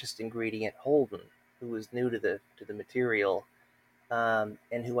freshest ingredient, Holden, who was new to the material,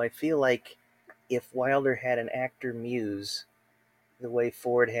 and who I feel like if Wilder had an actor muse, the way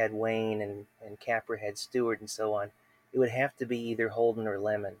Ford had Wayne and Capra had Stewart and so on, it would have to be either Holden or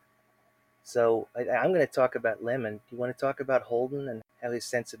Lemon. So I'm going to talk about Lemon. Do you want to talk about Holden and how his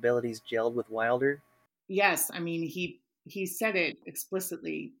sensibilities gelled with Wilder? Yes, I mean he said it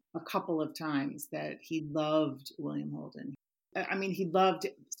explicitly a couple of times that he loved William Holden. I mean, he loved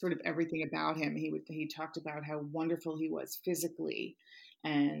sort of everything about him. He talked about how wonderful he was physically,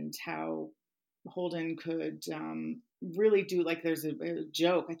 and how Holden could really do, like, there's a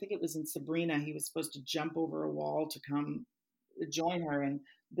joke. I think it was in Sabrina. He was supposed to jump over a wall to come join her, and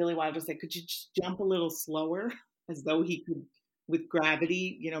Billy Wilder said, "Could you just jump a little slower?" As though he could, with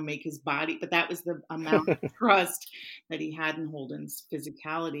gravity, make his body. But that was the amount of trust that he had in Holden's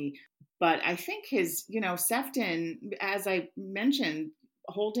physicality. But I think his, Sefton, as I mentioned,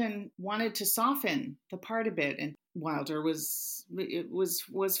 Holden wanted to soften the part a bit, and Wilder was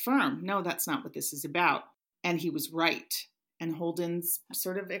firm. No, that's not what this is about. And he was right. And Holden's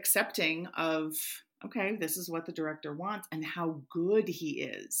sort of accepting of, okay, this is what the director wants, and how good he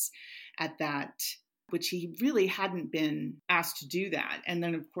is at that, which he really hadn't been asked to do that. And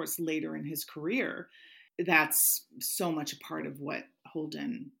then, of course, later in his career, that's so much a part of what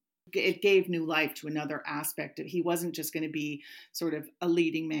Holden, it gave new life to another aspect of, he wasn't just going to be sort of a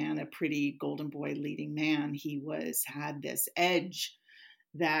leading man, a pretty golden boy leading man. He had this edge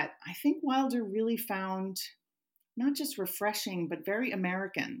that I think Wilder really found not just refreshing, but very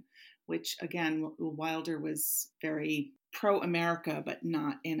American, which again, Wilder was very pro-America, but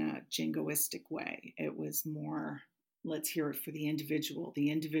not in a jingoistic way. It was more, let's hear it for the individual.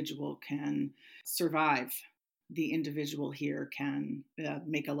 The individual can survive. The individual here can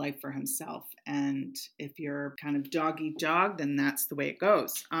make a life for himself. And if you're kind of dog eat dog, then that's the way it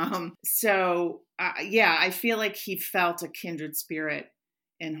goes. I feel like he felt a kindred spirit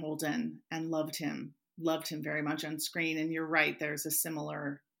in Holden and loved him very much on screen. And you're right, there's a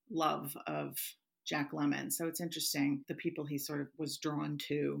similar love of Jack Lemmon. So it's interesting, the people he sort of was drawn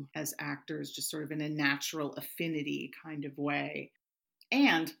to as actors, just sort of in a natural affinity kind of way.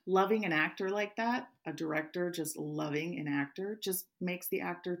 And loving an actor like that, a director just loving an actor, just makes the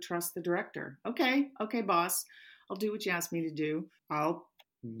actor trust the director. Okay, boss, I'll do what you ask me to do. I'll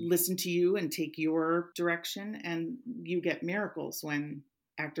listen to you and take your direction. And you get miracles when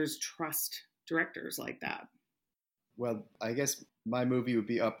actors trust directors like that. Well, I guess my movie would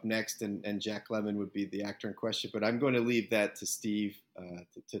be up next, and Jack Lemmon would be the actor in question. But I'm going to leave that to Steve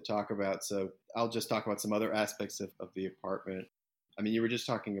to talk about. So I'll just talk about some other aspects of The Apartment. I mean, you were just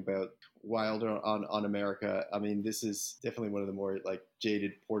talking about Wilder on America. I mean, this is definitely one of the more like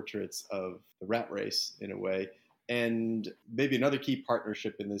jaded portraits of the rat race in a way. And maybe another key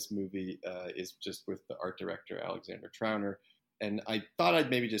partnership in this movie is just with the art director, Alexander Trauner. And I thought I'd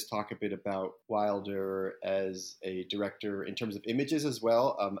maybe just talk a bit about Wilder as a director in terms of images as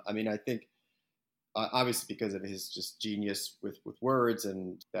well. I mean, I think obviously because of his just genius with words,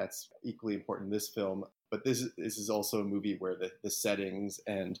 and that's equally important in this film. But this is also a movie where the settings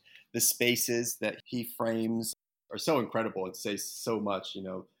and the spaces that he frames are so incredible and say so much.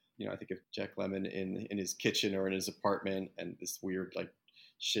 I think of Jack Lemmon in his kitchen or in his apartment, and this weird like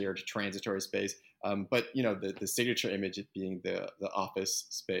shared transitory space. But the signature image it being the office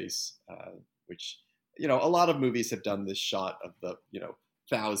space, which a lot of movies have done this shot of the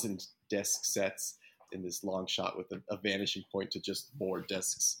 1,000 desk sets in this long shot with a vanishing point to just more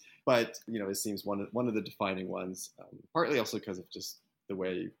desks. But it seems one of the defining ones, partly also because of just the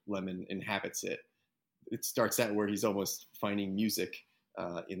way Lemmon inhabits it. It starts out where he's almost finding music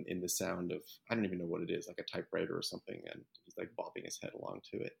in the sound of, I don't even know what it is, like a typewriter or something, and he's like bobbing his head along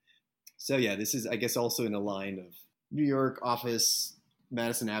to it. So yeah, this is, I guess, also in a line of New York office,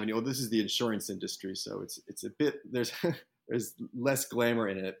 Madison Avenue. Well, this is the insurance industry, so it's a bit, there's there's less glamour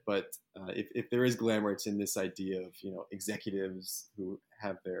in it, but if there is glamour, it's in this idea of executives who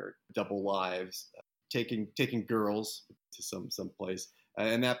have their double lives, taking girls to some place,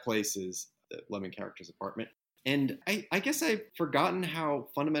 and that place is the Lemmon character's apartment. And I guess I've forgotten how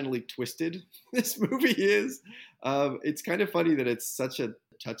fundamentally twisted this movie is. It's kind of funny that it's such a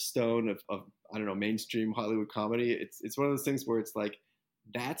touchstone of I don't know, mainstream Hollywood comedy. It's one of those things where it's like,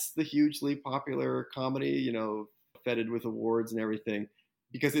 that's the hugely popular comedy, feted with awards and everything,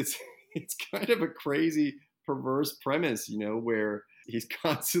 because it's kind of a crazy, perverse premise, where he's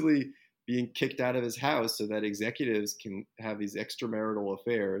constantly being kicked out of his house so that executives can have these extramarital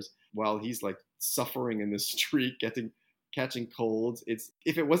affairs while he's like suffering in the street, catching colds.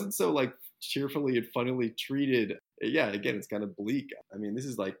 If it wasn't so like cheerfully and funnily treated, yeah, again, it's kind of bleak. I mean, this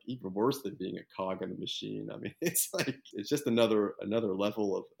is like even worse than being a cog in the machine. I mean, it's just another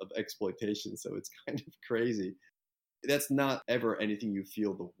level of exploitation. So it's kind of crazy. That's not ever anything you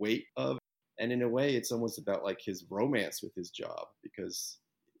feel the weight of. And in a way, it's almost about like his romance with his job, because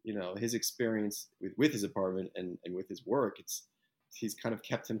his experience with his apartment and with his work, he's kind of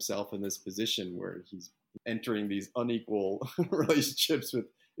kept himself in this position where he's entering these unequal relationships with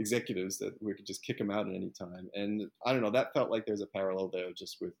executives that we could just kick him out at any time. And I don't know, that felt like there's a parallel there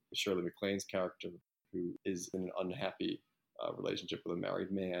just with Shirley MacLaine's character, who is in an unhappy relationship with a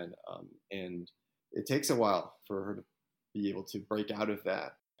married man. And it takes a while for her to be able to break out of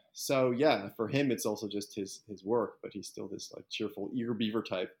that. So yeah, for him, it's also just his work, but he's still this like cheerful eager beaver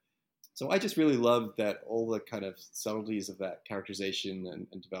type. So I just really love that, all the kind of subtleties of that characterization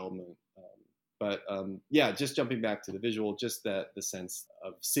and development. But just jumping back to the visual, just the sense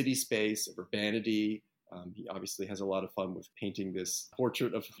of city space, of urbanity. He obviously has a lot of fun with painting this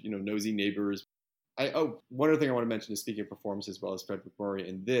portrait of nosy neighbors. One other thing I want to mention is, speaking of performance as well as Fred MacMurray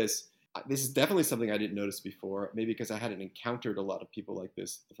in this. This is definitely something I didn't notice before, maybe because I hadn't encountered a lot of people like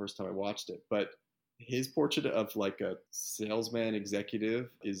this the first time I watched it. But his portrait of like a salesman executive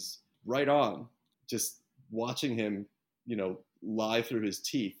is right on. Just watching him, lie through his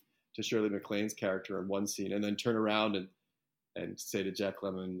teeth to Shirley MacLaine's character in one scene, and then turn around and say to Jack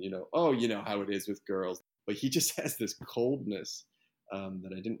Lemmon, oh, you know how it is with girls. But he just has this coldness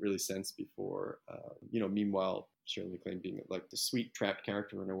that I didn't really sense before. Meanwhile, Shirley MacLaine being like the sweet trapped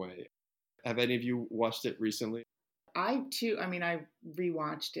character in a way. Have any of you watched it recently? I too, I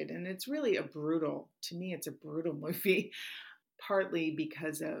rewatched it, and it's really to me, it's a brutal movie, partly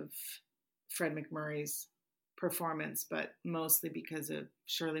because of Fred MacMurray's performance, but mostly because of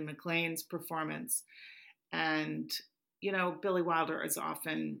Shirley MacLaine's performance. And, Billy Wilder is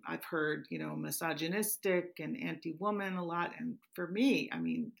often, I've heard, misogynistic and anti-woman a lot. And for me,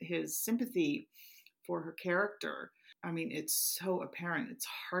 his sympathy for her character, it's so apparent. It's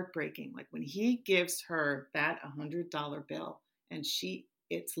heartbreaking. Like when he gives her that $100 bill, and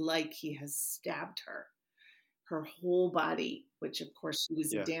it's like he has stabbed her whole body, which of course she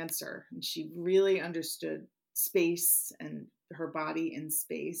was a dancer, and she really understood space and her body in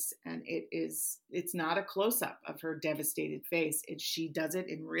space, and it's not a close-up of her devastated face. She does it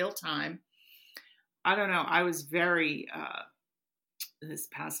in real time. I don't know. I was very this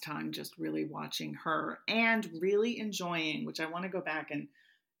past time just really watching her and really enjoying, which I want to go back and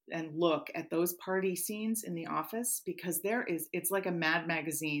look at those party scenes in the office, because it's like a Mad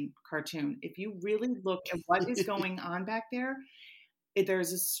Magazine cartoon. If you really look at what is going on back there,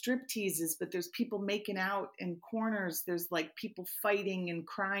 there's a strip teases, but there's people making out in corners. There's like people fighting and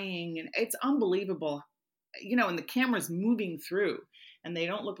crying, and it's unbelievable, and the camera's moving through, and they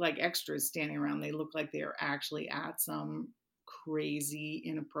don't look like extras standing around. They look like they are actually at some crazy,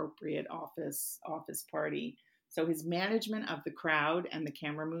 inappropriate office party. So his management of the crowd and the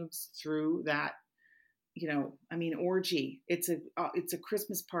camera moves through that, orgy. It's a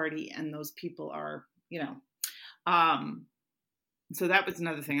Christmas party, and those people are, so that was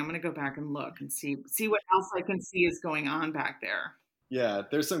another thing. I'm going to go back and look and see what else I can see is going on back there. Yeah,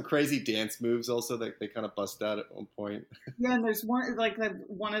 there's some crazy dance moves also that they kind of bust out at one point. Yeah, and there's one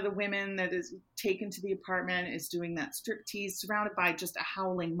one of the women that is taken to the apartment is doing that striptease surrounded by just a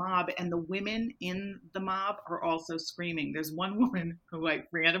howling mob, and the women in the mob are also screaming. There's one woman who, like,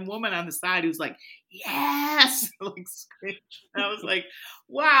 random woman on the side who's like, yes, like screaming. I was like,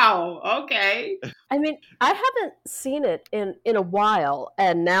 wow, okay. I mean, I haven't seen it in a while,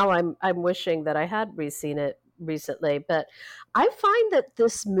 and now I'm wishing that I had re-seen it recently. But I find that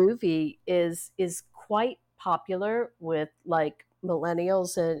this movie is quite popular with like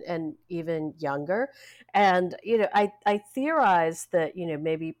millennials and even younger. And I theorize that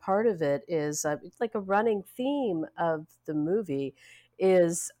maybe part of it is it's like a running theme of the movie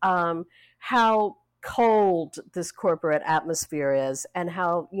is how cold this corporate atmosphere is, and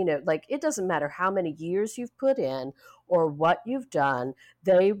how like it doesn't matter how many years you've put in or what you've done,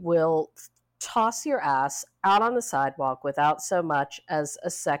 they will toss your ass out on the sidewalk without so much as a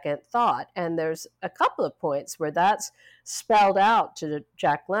second thought. And there's a couple of points where that's spelled out to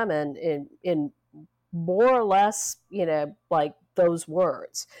Jack Lemmon in more or less like those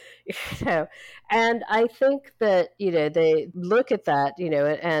words. And I think that they look at that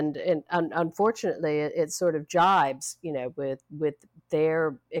and unfortunately it sort of jibes with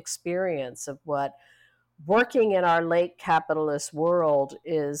their experience of what working in our late capitalist world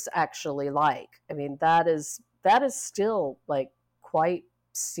is actually like. I mean, that is still like quite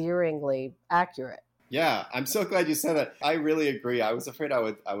searingly accurate. Yeah, I'm so glad you said that. I really agree. I was afraid I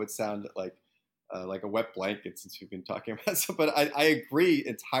would sound like a wet blanket since we've been talking about so, but I agree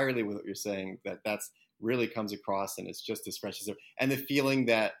entirely with what you're saying, that's really comes across, and it's just as fresh as ever. And the feeling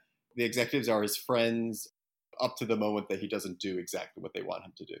that the executives are his friends up to the moment that he doesn't do exactly what they want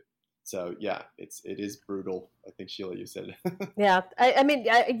him to do. So yeah, it is brutal. I think, Sheila, you said it. Yeah, I mean,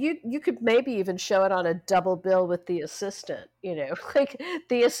 you could maybe even show it on a double bill with The Assistant. Like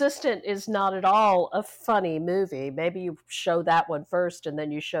The Assistant is not at all a funny movie. Maybe you show that one first, and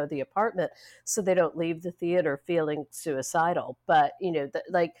then you show The Apartment, so they don't leave the theater feeling suicidal. But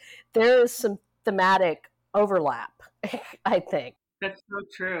like there is some thematic overlap, I think. That's so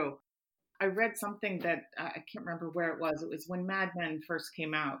true. I read something that I can't remember where it was. It was when Mad Men first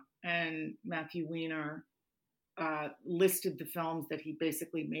came out, and Matthew Weiner listed the films that he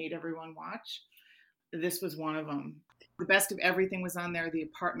basically made everyone watch. This was one of them. The Best of Everything was on there. The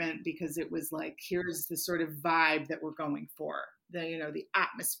Apartment, because it was like, here's the sort of vibe that we're going for. The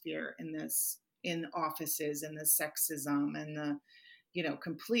atmosphere in offices, and the sexism, and the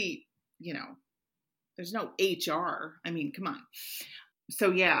complete, there's no HR. I mean, come on.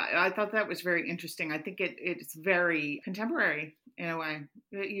 So yeah, I thought that was very interesting. I think it's very contemporary in a way.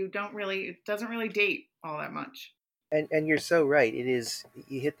 It doesn't really date all that much. And you're so right. It is.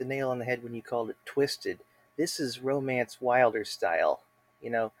 You hit the nail on the head when you called it twisted. This is romance Wilder style.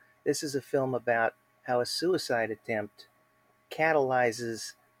 This is a film about how a suicide attempt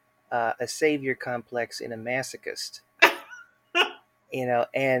catalyzes a savior complex in a masochist.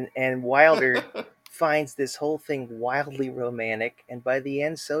 And Wilder finds this whole thing wildly romantic, and by the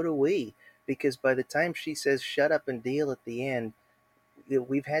end, so do we. Because by the time she says "shut up and deal" at the end,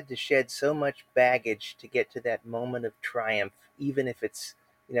 we've had to shed so much baggage to get to that moment of triumph, even if it's,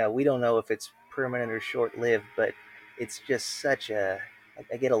 we don't know if it's permanent or short-lived, but it's just I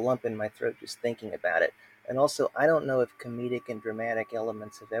get a lump in my throat just thinking about it. And also, I don't know if comedic and dramatic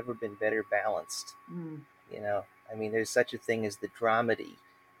elements have ever been better balanced. I mean, there's such a thing as the dramedy,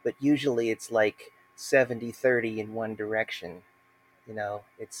 but usually it's like 70-30 in one direction.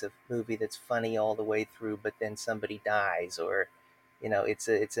 It's a movie that's funny all the way through, but then somebody dies, or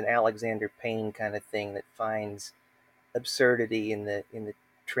it's an Alexander Payne kind of thing that finds absurdity in the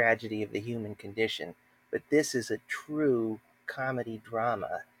tragedy of the human condition. But this is a true comedy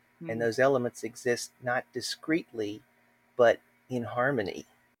drama, and Mm. those elements exist not discreetly, but in harmony.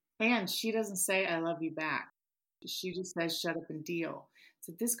 And she doesn't say "I love you" back. She just says "shut up and deal."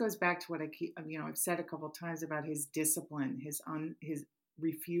 So this goes back to what I've said a couple of times about his discipline, his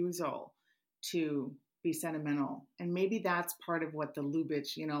refusal to be sentimental, and maybe that's part of what the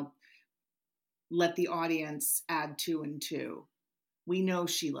Lubitsch, let the audience add two and two. We know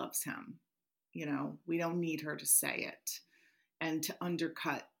she loves him. We don't need her to say it, and to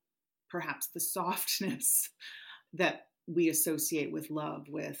undercut perhaps the softness that we associate with love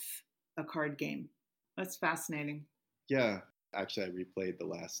with a card game. That's fascinating. Yeah, actually, I replayed the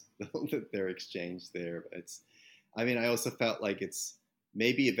last their exchange there. I also felt like it's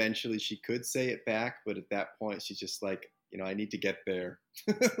maybe eventually she could say it back, but at that point, she's just like, I need to get there.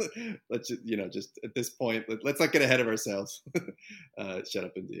 Let's just at this point, let's not get ahead of ourselves. Shut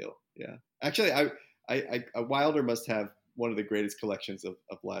up and deal. Yeah, actually, Wilder must have one of the greatest collections of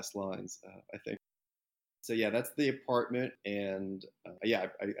last lines, I think. So yeah, that's The Apartment, and like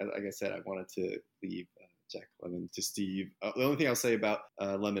I said, I wanted to leave Jack Lemmon to Steve. The only thing I'll say about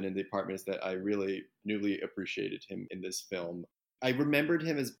Lemmon in The Apartment is that I really newly appreciated him in this film. I remembered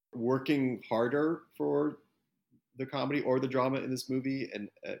him as working harder for the comedy or the drama in this movie, and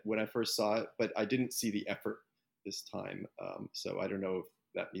when I first saw it, but I didn't see the effort this time. So I don't know if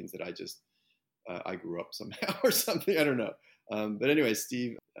that means that I grew up somehow or something. I don't know. But anyway,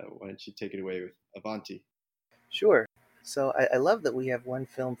 Steve, why don't you take it away with Avanti? Sure. So I love that we have one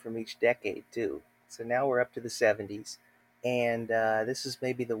film from each decade, too. So now we're up to the 70s. And this is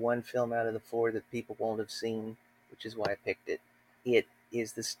maybe the one film out of the four that people won't have seen, which is why I picked it. It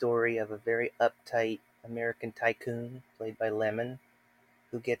is the story of a very uptight American tycoon, played by Lemmon,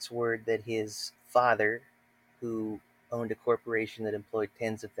 who gets word that his father, who owned a corporation that employed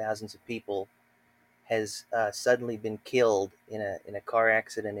tens of thousands of people, has suddenly been killed in a car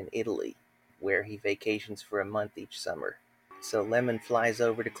accident in Italy, where he vacations for a month each summer. So Lemmon flies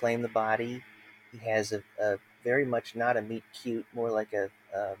over to claim the body. He has a very much not a meet cute, more like a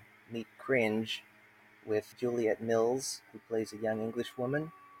meet cringe with Juliet Mills, who plays a young English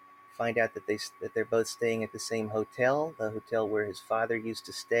woman. Find out that they're both staying at the same hotel, the hotel where his father used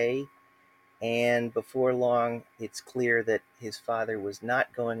to stay. And before long, it's clear that his father was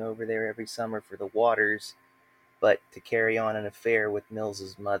not going over there every summer for the waters, but to carry on an affair with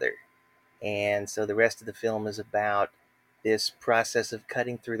Mills's mother. And so the rest of the film is about this process of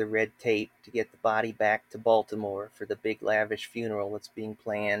cutting through the red tape to get the body back to Baltimore for the big lavish funeral that's being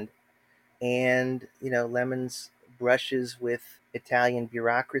planned. And, Lemmon's brushes with Italian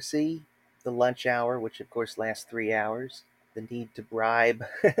bureaucracy, the lunch hour, which of course lasts 3 hours, the need to bribe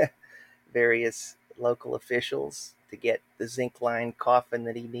various local officials to get the zinc-lined coffin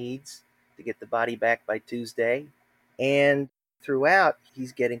that he needs to get the body back by Tuesday. And throughout,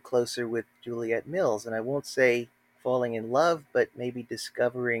 he's getting closer with Juliet Mills. And I won't say falling in love, but maybe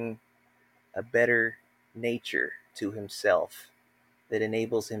discovering a better nature to himself that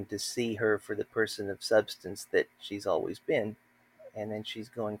enables him to see her for the person of substance that she's always been. And then she's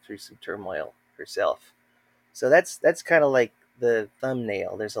going through some turmoil herself. So that's kind of like the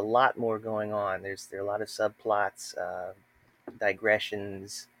thumbnail. There's a lot more going on. There are a lot of subplots,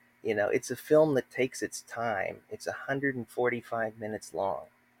 digressions. It's a film that takes its time. It's 145 minutes long,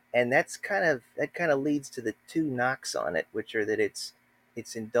 and that kind of leads to the two knocks on it, which are that it's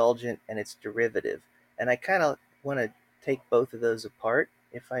indulgent and it's derivative. And I kind of want to take both of those apart,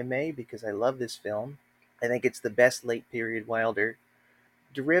 if I may, because I love this film. I think it's the best late period Wilder.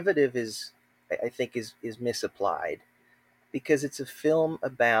 Derivative I think is misapplied, because it's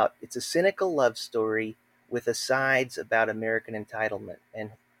a cynical love story with asides about American entitlement.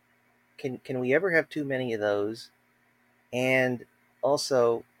 And can we ever have too many of those? And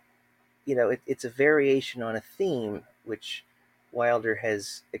also, it's a variation on a theme which Wilder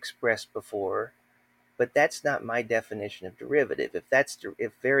has expressed before, but that's not my definition of derivative.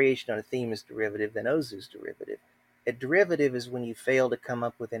 If variation on a theme is derivative, then Ozu's derivative. A derivative is when you fail to come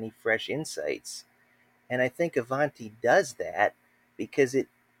up with any fresh insights. And I think Avanti does that because the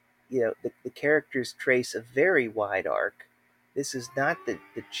characters trace a very wide arc. This is not the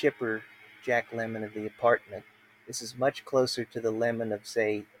chipper Jack Lemmon of The Apartment. This is much closer to the Lemmon of,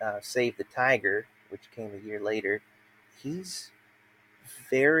 say, Save the Tiger, which came a year later. He's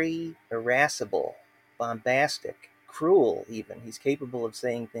very irascible, bombastic, cruel even. He's capable of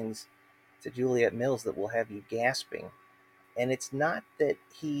saying things to Juliet Mills that will have you gasping. And it's not that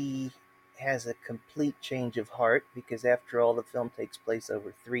he has a complete change of heart, because after all, the film takes place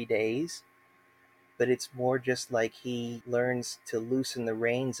over 3 days. But it's more just like he learns to loosen the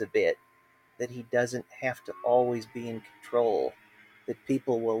reins a bit, that he doesn't have to always be in control, that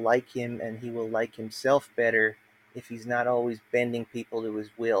people will like him and he will like himself better if he's not always bending people to his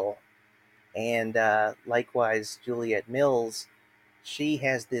will. And likewise, Juliet Mills, she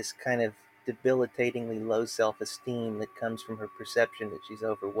has this kind of debilitatingly low self-esteem that comes from her perception that she's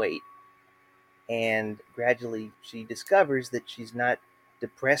overweight. And gradually she discovers that she's not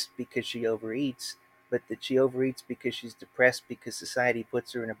depressed because she overeats, but that she overeats because she's depressed because society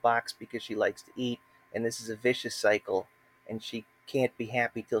puts her in a box because she likes to eat, and this is a vicious cycle, and she can't be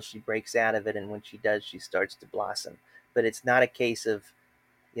happy till she breaks out of it, and when she does, she starts to blossom. But it's not a case of,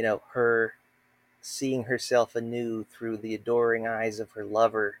 her seeing herself anew through the adoring eyes of her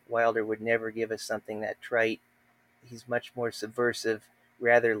lover. Wilder would never give us something that trite. He's much more subversive.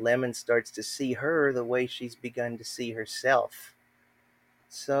 Rather, Lemon starts to see her the way she's begun to see herself.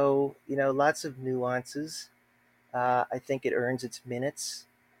 So, lots of nuances. I think it earns its minutes.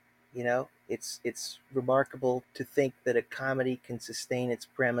 It's remarkable to think that a comedy can sustain its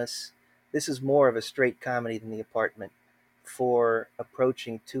premise. This is more of a straight comedy than The Apartment for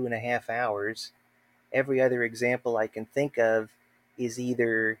approaching 2.5 hours. Every other example I can think of is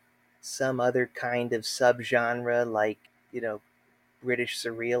either some other kind of subgenre like, British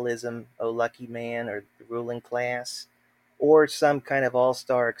surrealism, Oh Lucky Man, or The Ruling Class, or some kind of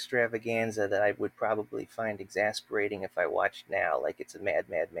all-star extravaganza that I would probably find exasperating if I watched now, like It's a Mad,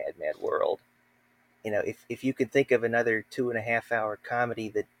 Mad, Mad, Mad World. If you could think of another 2.5 hour comedy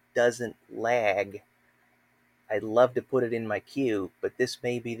that doesn't lag, I'd love to put it in my queue, but this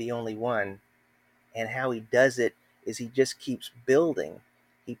may be the only one. And how he does it is he just keeps building.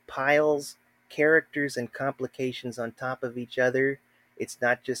 He piles characters and complications on top of each other. It's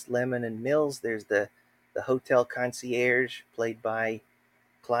not just Lemon and Mills. There's the hotel concierge, played by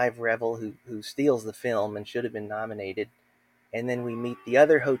Clive Revill, who steals the film and should have been nominated. And then we meet the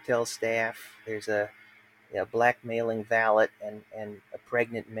other hotel staff. There's a blackmailing valet and a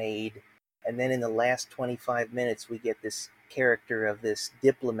pregnant maid. And then in the last 25 minutes, we get this character of this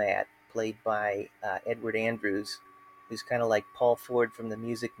diplomat played by Edward Andrews, who's kind of like Paul Ford from The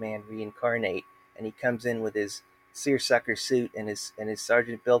Music Man reincarnate. And he comes in with his seersucker suit and his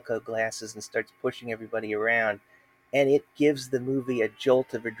Sergeant Bilko glasses and starts pushing everybody around. And it gives the movie a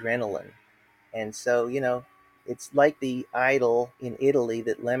jolt of adrenaline. And so, it's like the idol in Italy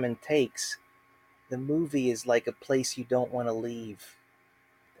that Lemon takes. The movie is like a place you don't want to leave.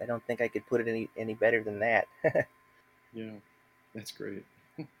 I don't think I could put it any better than that. Yeah, that's great.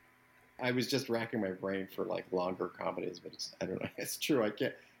 I was just racking my brain for like longer comedies, but I don't know. It's true.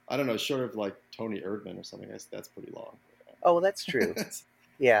 I don't know. Short of like Tony Erdmann or something, that's pretty long. Oh, well, that's true.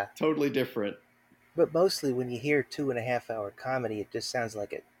 Yeah. Totally different. But mostly when you hear 2.5 hour comedy, it just sounds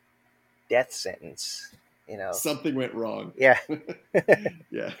like a death sentence, Something went wrong. Yeah.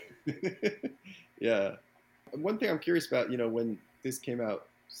 Yeah. Yeah. One thing I'm curious about, when this came out,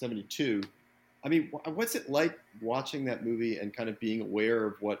 1972, I mean, what's it like watching that movie and kind of being aware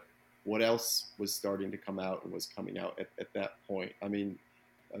of what else was starting to come out and was coming out at that point? I mean,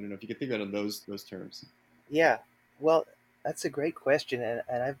 I don't know if you could think about it in those terms. Yeah. Well, that's a great question,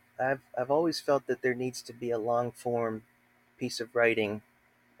 and I've always felt that there needs to be a long form piece of writing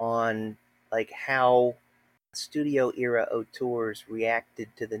on like how studio era auteurs reacted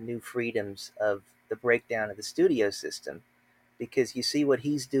to the new freedoms of the breakdown of the studio system, because you see what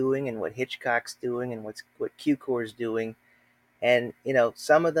he's doing and what Hitchcock's doing and what Cucor's doing, and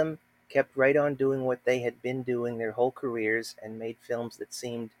some of them kept right on doing what they had been doing their whole careers and made films that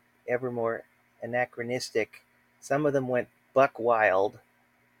seemed ever more anachronistic. Some of them went buck wild,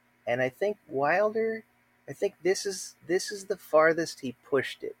 and I think Wilder, I think this is the farthest he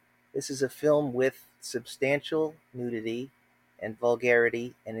pushed it. This is a film with substantial nudity and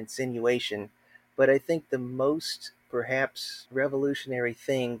vulgarity and insinuation, but I think the most perhaps revolutionary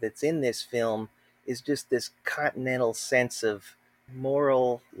thing that's in this film is just this continental sense of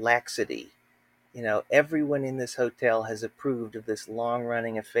moral laxity. Everyone in this hotel has approved of this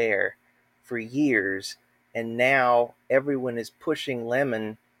long-running affair for years, and now everyone is pushing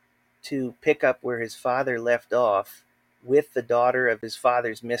Lemon to pick up where his father left off with the daughter of his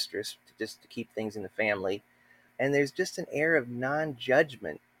father's mistress, just to keep things in the family. And there's just an air of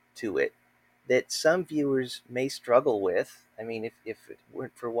non-judgment to it that some viewers may struggle with. I mean, if it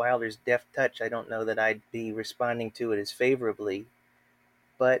weren't for Wilder's deft touch, I don't know that I'd be responding to it as favorably.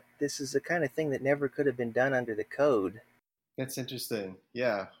 But this is the kind of thing that never could have been done under the code. That's interesting.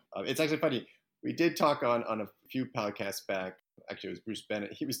 Yeah. It's actually funny. We did talk on a few podcasts back. Actually, it was Bruce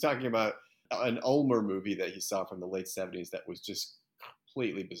Bennett. He was talking about an Ulmer movie that he saw from the late 70s that was just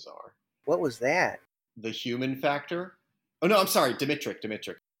completely bizarre. What was that? The Human Factor? Oh, no, I'm sorry. Dimitrick.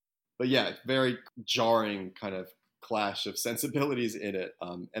 But yeah, very jarring kind of clash of sensibilities in it.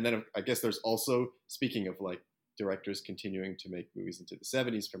 And then I guess there's also, speaking of like directors continuing to make movies into the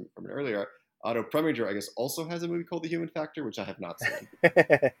 70s from an earlier, Otto Preminger, I guess, also has a movie called The Human Factor, which I have not seen.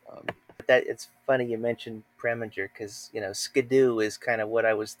 That it's funny you mentioned Preminger because Skidoo is kind of what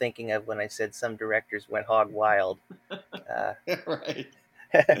I was thinking of when I said some directors went hog wild. Right.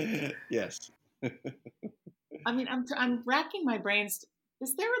 Yes. I mean, I'm racking my brains.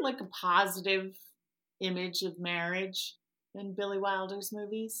 Is there like a positive image of marriage in Billy Wilder's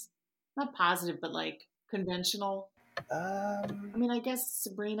movies? Not positive, but like conventional. I mean, I guess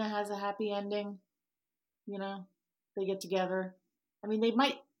Sabrina has a happy ending. They get together. I mean, they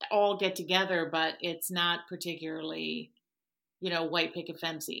might all get together, but it's not particularly, white picket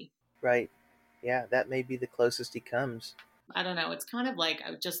fencey. Right. Yeah, that may be the closest he comes. I don't know. It's kind of like,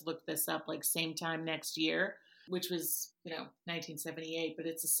 I just looked this up, like Same Time Next Year, which was, 1978, but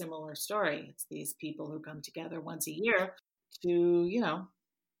it's a similar story. It's these people who come together once a year to,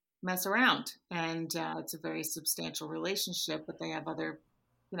 mess around. And it's a very substantial relationship, but they have other,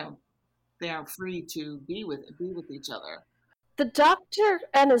 they are free to be with each other. The doctor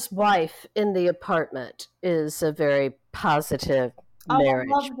and his wife in the apartment is a very positive marriage.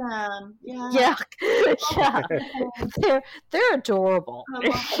 I love them. Yeah. Yeah. They're adorable.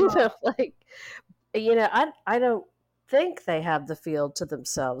 I don't think they have the field to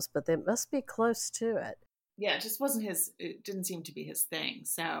themselves, but they must be close to it. Yeah, it just wasn't it didn't seem to be his thing.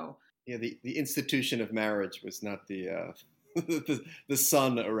 So yeah, the institution of marriage was not the the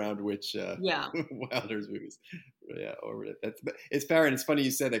sun around which Wilder's movies. Yeah, over it. It's Farran. It's funny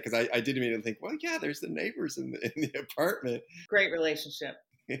you said that because I did immediately think, well, yeah, there's the neighbors in the apartment. Great relationship.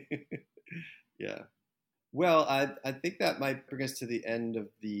 Yeah. Well, I think that might bring us to the end of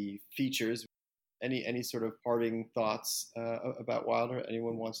the features. Any sort of parting thoughts about Wilder?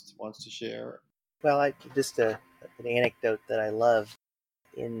 Anyone wants to share? Well, just an anecdote that I love.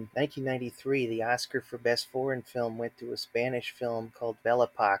 In 1993, the Oscar for Best Foreign Film went to a Spanish film called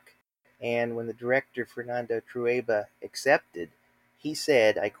Velapac. And when the director, Fernando Trueba, accepted, he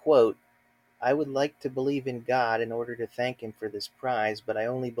said, I quote, "I would like to believe in God in order to thank him for this prize, but I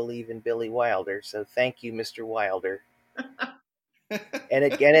only believe in Billy Wilder, so thank you, Mr. Wilder." And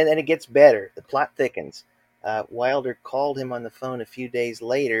it gets better. The plot thickens. Wilder called him on the phone a few days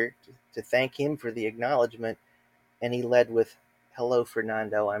later to thank him for the acknowledgement, and he led with, "Hello,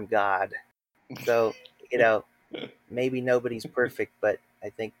 Fernando, I'm God." So, maybe nobody's perfect, but I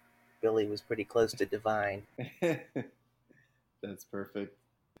think Billy was pretty close to divine. That's perfect.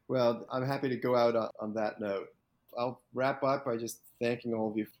 Well, I'm happy to go out on that note. I'll wrap up by just thanking all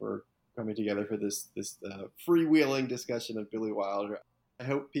of you for coming together for this freewheeling discussion of Billy Wilder. I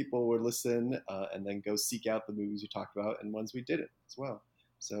hope people would listen and then go seek out the movies we talked about and ones we didn't as well.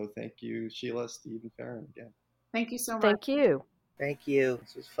 So thank you, Sheila, Steve, and Farran again. Thank you so much. Thank you. Thank you.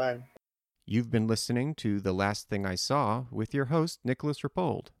 This was fun. You've been listening to The Last Thing I Saw with your host, Nicholas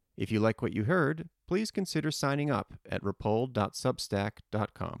Rapold. If you like what you heard, please consider signing up at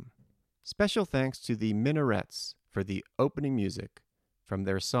rapold.substack.com. Special thanks to the Minarets for the opening music from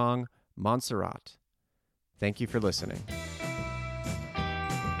their song Montserrat. Thank you for listening.